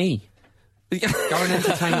for me. Go and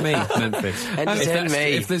entertain me, Memphis. Entertain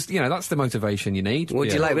me. If there's, that's the motivation you need.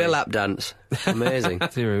 Would you like me a lap dance? Amazing.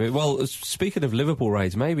 Well, speaking of Liverpool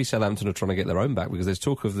raids, maybe Southampton are trying to get their own back, because there's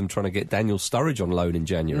talk of them trying to get Daniel Sturridge on loan in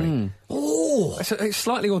January. Oh, it's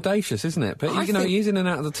slightly audacious, isn't it? But he's in and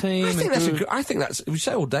out of the team. I think that's we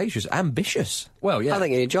say audacious, ambitious. Well, yeah, I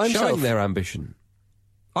think he enjoys himself. Showing their ambition.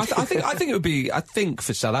 I think it would be. I think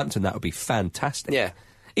for Southampton that would be fantastic. Yeah.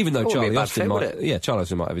 Even though Charlie Austin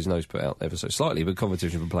might have his nose put out ever so slightly, but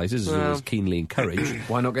competition for places is always keenly encouraged.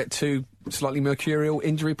 Why not get two slightly mercurial,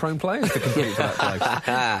 injury-prone players to compete for that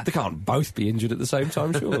place? They can't both be injured at the same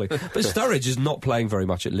time, surely. But Sturridge is not playing very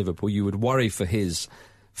much at Liverpool. You would worry for his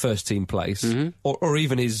first-team place, or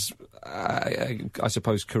even his, I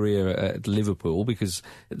suppose, career at Liverpool, because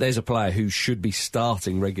there's a player who should be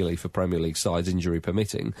starting regularly for Premier League sides, injury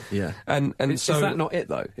permitting. Yeah. Is that not it,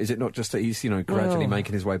 though? Is it not just that he's, gradually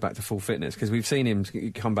making his way back to full fitness? Because we've seen him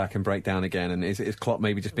come back and break down again, and is Klopp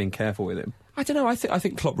maybe just being careful with him? I don't know. I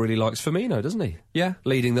think Klopp really likes Firmino, doesn't he? Yeah.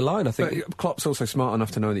 Leading the line, I think. But Klopp's also smart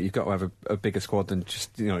enough to know that you've got to have a bigger squad than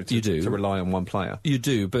just, to rely on one player. You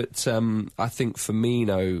do, but I think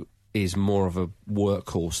Firmino is more of a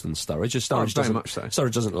workhorse than Sturridge.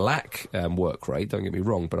 Sturridge doesn't lack work rate, don't get me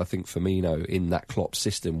wrong, but I think Firmino, in that Klopp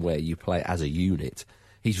system where you play as a unit,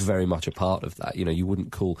 he's very much a part of that. You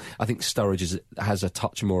wouldn't call... I think Sturridge has a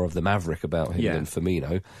touch more of the maverick about him than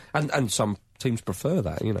Firmino, and some teams prefer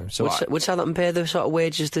that, So would Southampton pay the sort of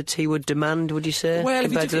wages that he would demand, would you say? Well,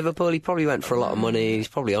 compared to Liverpool, he probably went for a lot of money. He's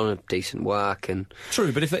probably on a decent whack.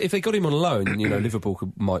 True, but if they got him on loan, Liverpool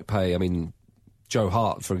might pay... I mean... Joe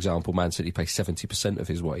Hart, for example, Man City pay 70% of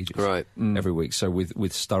his wages every week. So with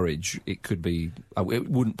Sturridge, it could be... it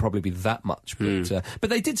wouldn't probably be that much. But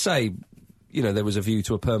they did say, there was a view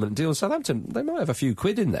to a permanent deal. Southampton, they might have a few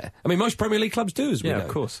quid in there. I mean, most Premier League clubs do, as we know. Yeah, of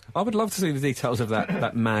course. I would love to see the details of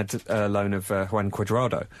that mad loan of Juan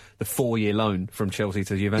Cuadrado, the 4-year loan from Chelsea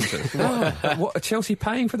to Juventus. What are Chelsea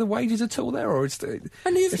paying for the wages at all there? Or it's... And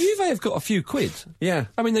Juve have got a few quid. Yeah.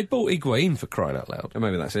 I mean, they bought Higuain for crying out loud.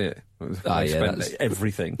 Maybe that's it. They spent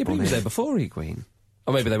everything. Yeah, but he was there before Higuain.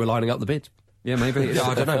 Or maybe they were lining up the bid. Yeah, maybe.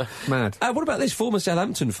 I don't know. Mad. What about this former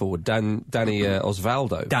Southampton forward, Danny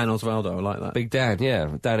Osvaldo? Dan Osvaldo, I like that. Big Dan,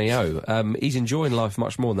 yeah, Danny O. He's enjoying life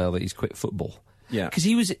much more now that he's quit football. Yeah, because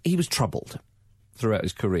he was troubled throughout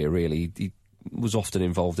his career. Really, he was often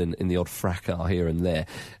involved in the odd fracas here and there,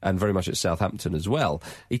 and very much at Southampton as well.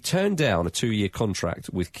 He turned down a 2-year contract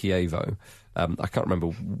with Chievo. I can't remember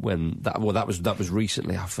when that was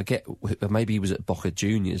recently. I forget. Maybe he was at Boca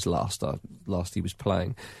Juniors last he was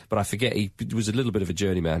playing, but I forget. He was a little bit of a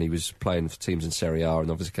journeyman. He was playing for teams in Serie A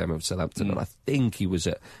and obviously came over to Southampton. And I think he was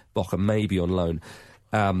at Boca, maybe on loan.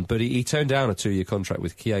 But he turned down a 2-year contract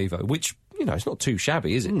with Chievo, which it's not too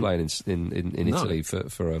shabby, is it, playing in Italy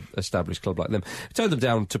for an established club like them. Turned them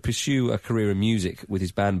down to pursue a career in music with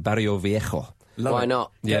his band Barrio Viejo. Why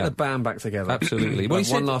not? Get the band back together. Absolutely. Well,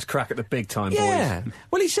 one last crack at the big time, Yeah. boys.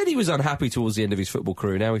 Well, he said he was unhappy towards the end of his football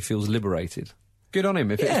career. Now he feels liberated. Good on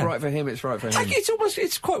him. If it's right for him, it's right for him.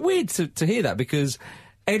 It's quite weird to hear that, because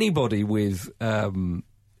anybody with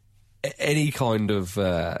any kind of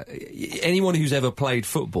anyone who's ever played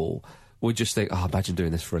football would just think, oh, imagine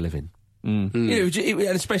doing this for a living. And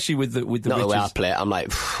especially with the Not the way I riches. play it. I'm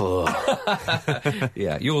like,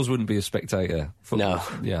 Yeah, yours wouldn't be a spectator. Football. No.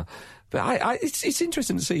 Yeah. But it's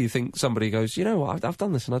interesting to see. You think somebody goes, you know what, I've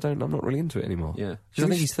done this and I'm not really into it anymore. Yeah. 'Cause I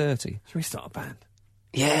think he's 30. Should we start a band?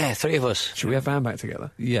 yeah, 3 of us. Should we have band back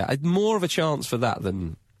together? Yeah, more of a chance for that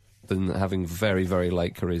than having very, very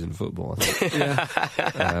late careers in football, I think.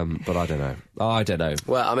 But I don't know.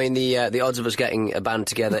 Well, I mean, the odds of us getting a band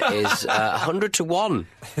together is 100 to 1.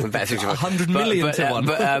 100 million to 1.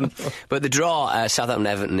 But the draw,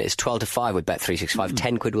 Southampton-Everton, is 12 to 5 with Bet365.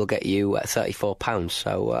 10 quid will get you £34.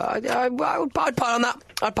 So I'd pile on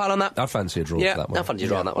that. I'd fancy a draw Yeah, for that one. I'd fancy a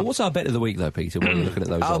draw on that one. What's our bet of the week, though, Peter, when you're looking at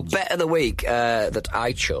those Our odds? bet of the week that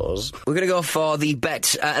I chose, we're going to go for the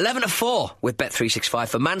bet 11 to 4 with Bet365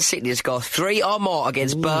 for Man City to score 3 or more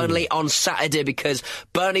against Burnley on Saturday, because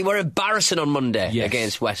Burnley were embarrassing on Monday Yes.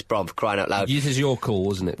 against West Brom, for crying out loud. This is your call,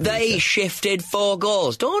 wasn't it, Peter? They shifted 4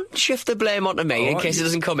 goals. Don't shift the blame onto me in case it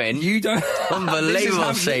doesn't come in. You don't...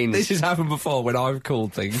 Unbelievable scenes. This has happened before when I've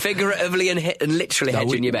called things. Figuratively and literally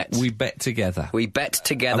hedging your bets. We bet together. We bet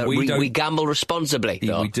together. And We gamble responsibly.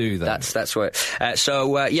 Though. We do that. That's what.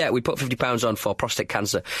 We put £50 on for prostate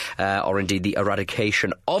cancer, or indeed the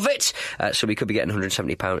eradication of it. So we could be getting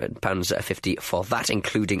 £170.50 for that,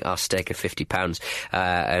 including our stake of £50.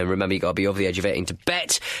 And remember, you've got to be over the age of 18 to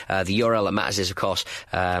bet. The URL that matters is, of course,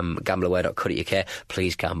 gambleaware.co.uk.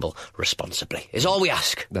 Please gamble responsibly. Is all we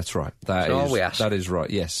ask. That's right. That's all we ask. That is right,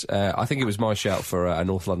 yes. I think it was my shout for a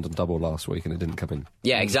North London double last week and it didn't come in.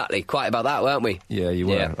 Yeah, exactly. Quite about that, weren't we? Yeah, you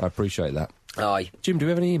were. Yeah. I appreciate that. Aye. Jim, do we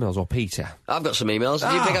have any emails? Or Peter? I've got some emails.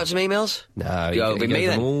 Did you pick out some emails? No, It'll be me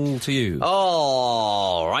them then. all to you.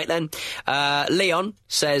 All right then. Leon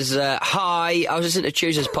says, hi, I was listening to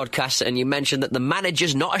Tuesday's podcast and you mentioned that the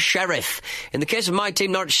manager's not a sheriff. In the case of my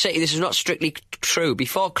team, Norwich City, this is not strictly true.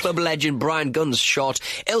 Before club legend Brian Gunn's short,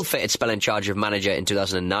 ill-fated spell in charge of manager in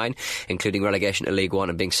 2009, including relegation to League One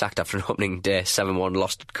and being sacked after an opening day 7-1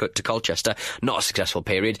 loss to Colchester, not a successful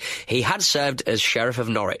period, he had served as Sheriff of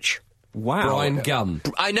Norwich. Wow. Brian Gunn.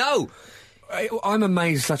 I know! I'm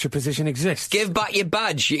amazed such a position exists. Give back your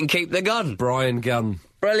badge, you can keep the gun. Brian Gunn.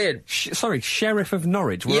 Brilliant. Sheriff of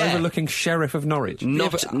Norwich. We're Yeah. overlooking Sheriff of Norwich. It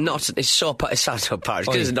sounds so bad. It's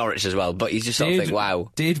because of Norwich as well, but you just sort of think,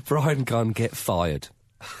 wow. Did Brian Gunn get fired?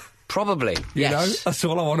 Probably. You yes. know? That's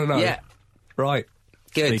all I want to know. Yeah. Right.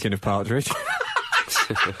 Good. Speaking of Partridge.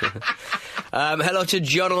 Hello to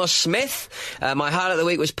John O. Smith. My highlight of the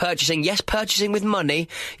week was purchasing with money,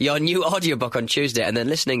 your new audiobook on Tuesday, and then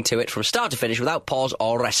listening to it from start to finish without pause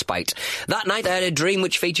or respite. That night I had a dream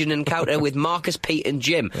which featured an encounter with Marcus, Pete and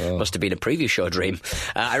Jim. Must have been a previous show dream.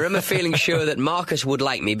 I remember feeling sure that Marcus would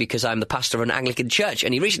like me because I'm the pastor of an Anglican church,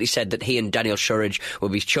 and he recently said that he and Daniel Shurridge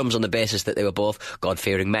would be chums on the basis that they were both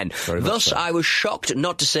God-fearing men. Thus, so. I was shocked,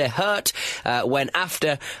 not to say hurt, when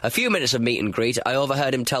after a few minutes of meet and greet, I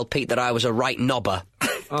overheard him tell Pete that I was a right knobber.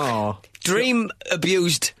 Oh. Dream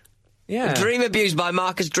abused. Yeah. Dream abused by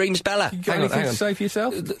Marcus Dream Speller. Anything to say for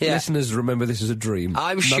yourself? Yeah. Listeners, remember this is a dream.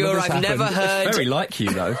 I'm None of sure this I've never happened. heard... Very like you,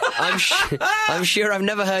 though. I'm sure I've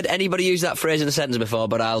never heard anybody use that phrase in a sentence before,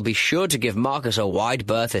 but I'll be sure to give Marcus a wide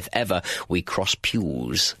berth if ever we cross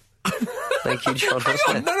pews. Thank you, John.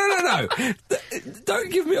 No.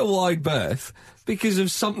 Don't give me a wide berth because of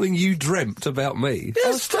something you dreamt about me.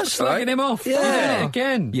 Stop slagging him off. Yeah.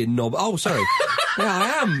 Again. You knob. Oh, sorry. Yeah,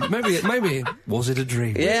 I am. Maybe. Was it a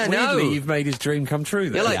dream? Yeah, no. Weirdly, you've made his dream come true,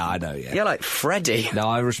 then. You're like, Yeah, I know, yeah. You're like Freddie. No,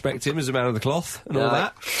 I respect him as a man of the cloth and all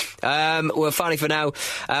that. Well, finally for now,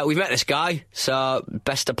 we've met this guy, so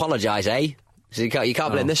best apologise, eh? So you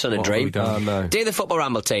can't blame this on a what have dream. we done? Oh, no. Dear the Football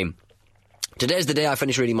Ramble team, today's the day I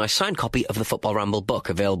finished reading my signed copy of the Football Ramble book,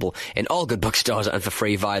 available in all good bookstores and for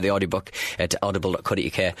free via the audiobook at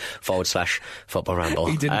audible.co.uk/Football Ramble.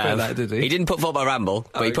 He didn't put that, did he? He didn't put Football Ramble,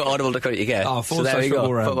 but he put audible.co.uk. Oh, so there we go.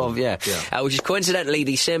 Football Ramble. Yeah. Which is coincidentally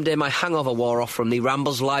the same day my hangover wore off from the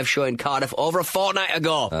Rambles live show in Cardiff over a fortnight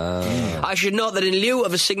ago. I should note that in lieu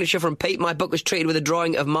of a signature from Pete, my book was treated with a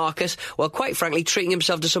drawing of Marcus, well, quite frankly, treating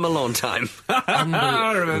himself to some alone time.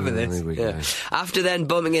 I remember this. There we go. Yeah. After then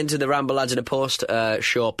bumping into the Ramble lads in a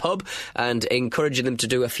post-show pub and encouraging them to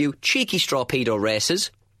do a few cheeky strawpedo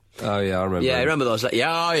races. Oh, yeah, I remember. Yeah, him. remember those?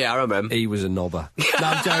 I remember him. He was a knobber. No,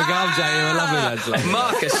 I'm joking. They were lovely lads.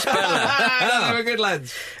 Marcus Speller. They were good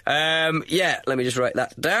lads. Yeah, let me just write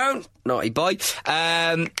that down. Naughty boy.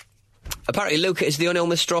 Apparently Luca is the only one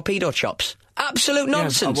with Strawpedo chops. Absolute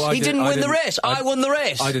nonsense. well, He didn't win the race. I won the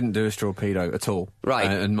race. I didn't do a Strawpedo at all. Right.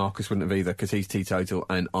 And Marcus wouldn't have either, because he's teetotal,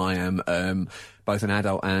 and I am both an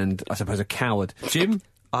adult and, I suppose, a coward. Jim?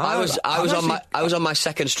 I was on my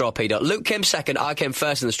second Strawpedo. Luke came second. I came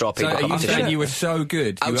first in the Strawpedo So are you competition. saying you were so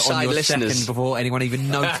good, you Outside were on your listeners. second before anyone even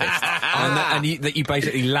noticed, and that you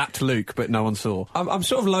basically lapped Luke, but no one saw? I'm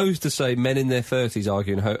sort of loath to say men in their 30s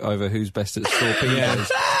arguing over who's best at torpedoes.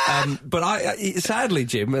 But sadly,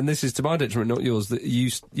 Jim, and this is to my detriment, not yours, that you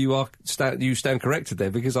stand corrected there,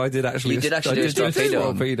 because I did actually. You did actually do a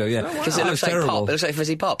torpedo, yeah. Because it looks like terrible. pop. It looks like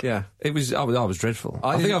fizzy pop. Yeah. It was. I was dreadful.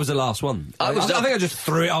 I think I was the last one. I think I just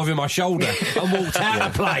threw it over my shoulder and walked out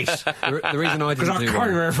of the place. The reason I didn't do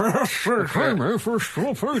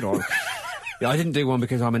one. Yeah, I didn't do one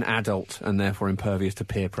because I'm an adult and therefore impervious to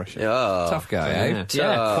peer pressure. Oh. Tough guy, eh?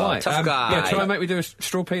 Yeah, quite. Tough guy. Yeah, try and make me do a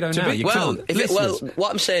Strawpedo now. You Well, can't.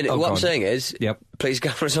 what I'm saying is, Yep. please go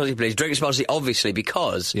responsibly, please drink responsibly, obviously,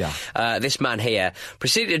 because this man here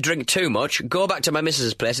proceeded to drink too much, go back to my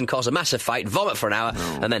missus's place and cause a massive fight, vomit for an hour,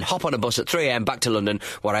 and then hop on a bus at 3 a.m. back to London,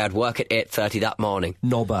 where I had work at 8:30 that morning.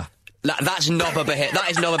 Knobber. That's knobber behaviour. That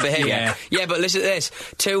is knobber behaviour. Yeah, but listen to this.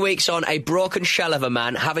 2 weeks on, a broken shell of a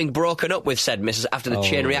man, having broken up with said missus after the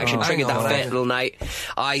chain reaction triggered that fateful night.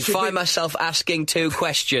 I find myself asking 2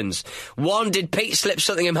 questions. 1, did Pete slip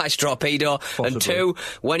something in my Strawpedo? Possibly. And 2,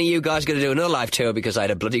 when are you guys going to do another live tour? Because I had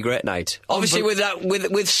a bloody great night. Obviously,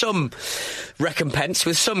 with some recompense,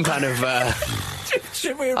 with some kind of. I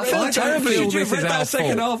feel terribly. Did you read that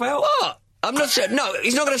second half out? What? I'm not sure. No,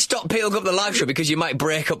 he's not going to stop Peel up the live show because you might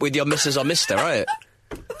break up with your missus or mister, right?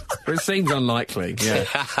 But it seems unlikely, yeah.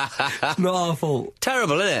 It's not our fault.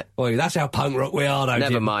 Terrible, isn't it? Boy, that's how punk rock we are, though.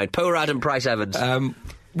 Never Jim. mind. Poor Adam Price Evans.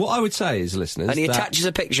 What I would say is, listeners, and he that attaches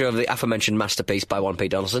a picture of the aforementioned masterpiece by 1P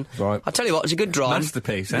Donaldson. Right. I'll tell you what, it's a good drawing.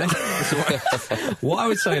 Masterpiece, eh? what I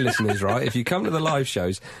would say, listeners, right, if you come to the live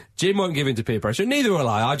shows, Jim won't give in to peer pressure. Neither will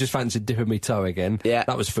I. I just fancied dipping me toe again. Yeah.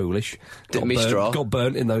 That was foolish. Dip me straw. Got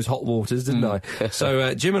burnt in those hot waters, didn't I?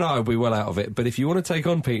 So Jim and I will be well out of it. But if you want to take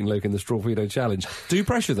on Pete and Luke in the Strawpedo Challenge, do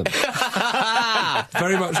pressure them.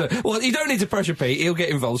 Very much so. Well, you don't need to pressure Pete. He'll get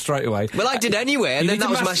involved straight away. Well, I did anyway, and then that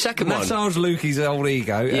was my second one. Massage Lukey's old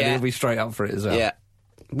ego, and he'll be straight up for it as well. Yeah.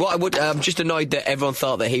 What I would, I'm just annoyed that everyone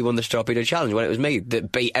thought that he won the Strawpedo Challenge when it was me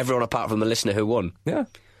that beat everyone apart from the listener who won. Yeah.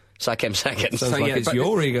 So I came second. Sounds like it's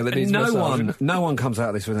your ego that needs massaging. No one comes out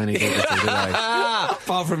of this with any dignity, do they?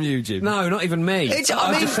 Apart from you, Jim. No, not even me. I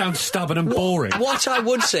I mean- just sound stubborn and boring. What I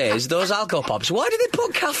would say is those alcohol pops, why do they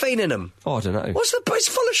put caffeine in them? Oh, I don't know. It's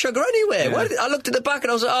full of sugar anyway. I looked at the back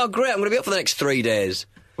and I was like, oh great, I'm going to be up for the next 3 days.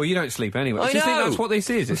 Well, you don't sleep anyway. I Do you think know. that's what this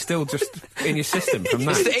is? It's still just in your system from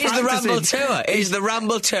that. It's the Ramble Tour. It's the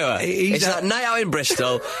Ramble Tour. It's that night out in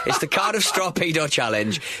Bristol. It's the Cardiff Strawpedo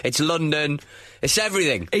Challenge. It's London. It's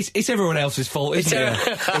everything. It's everyone else's fault, isn't it?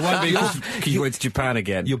 It won't be because you went to Japan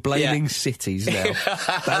again. You're blaming cities now.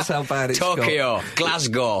 That's how bad it's Tokyo, got.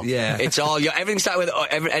 Glasgow. Yeah. It's all everything started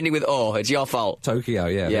with ending with O. It's your fault. Tokyo,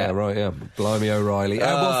 yeah, right, yeah. Blimey O'Reilly.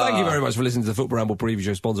 Well, thank you very much for listening to the Football Ramble preview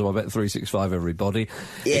show, sponsored by Bet365, everybody.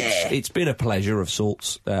 Yeah. It's been a pleasure of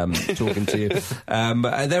sorts, talking to you.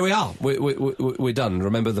 There we are. We're done.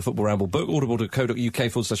 Remember the Football Ramble book,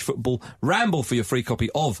 audible.co.uk/football ramble for your free copy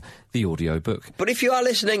of the audio book. But if you are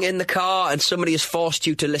listening in the car and somebody has forced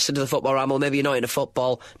you to listen to the Football Ramble, maybe you're not into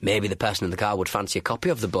football, maybe the person in the car would fancy a copy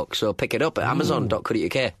of the book, so pick it up at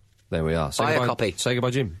amazon.co.uk. There we are. Buy a copy. Say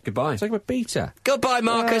goodbye, Jim. Goodbye. Say goodbye, Peter. Goodbye,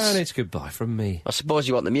 Marcus. And it's goodbye from me. I suppose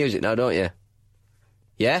you want the music now, don't you?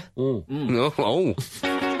 Yeah? Oh. Are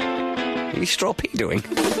you Strawpedoing?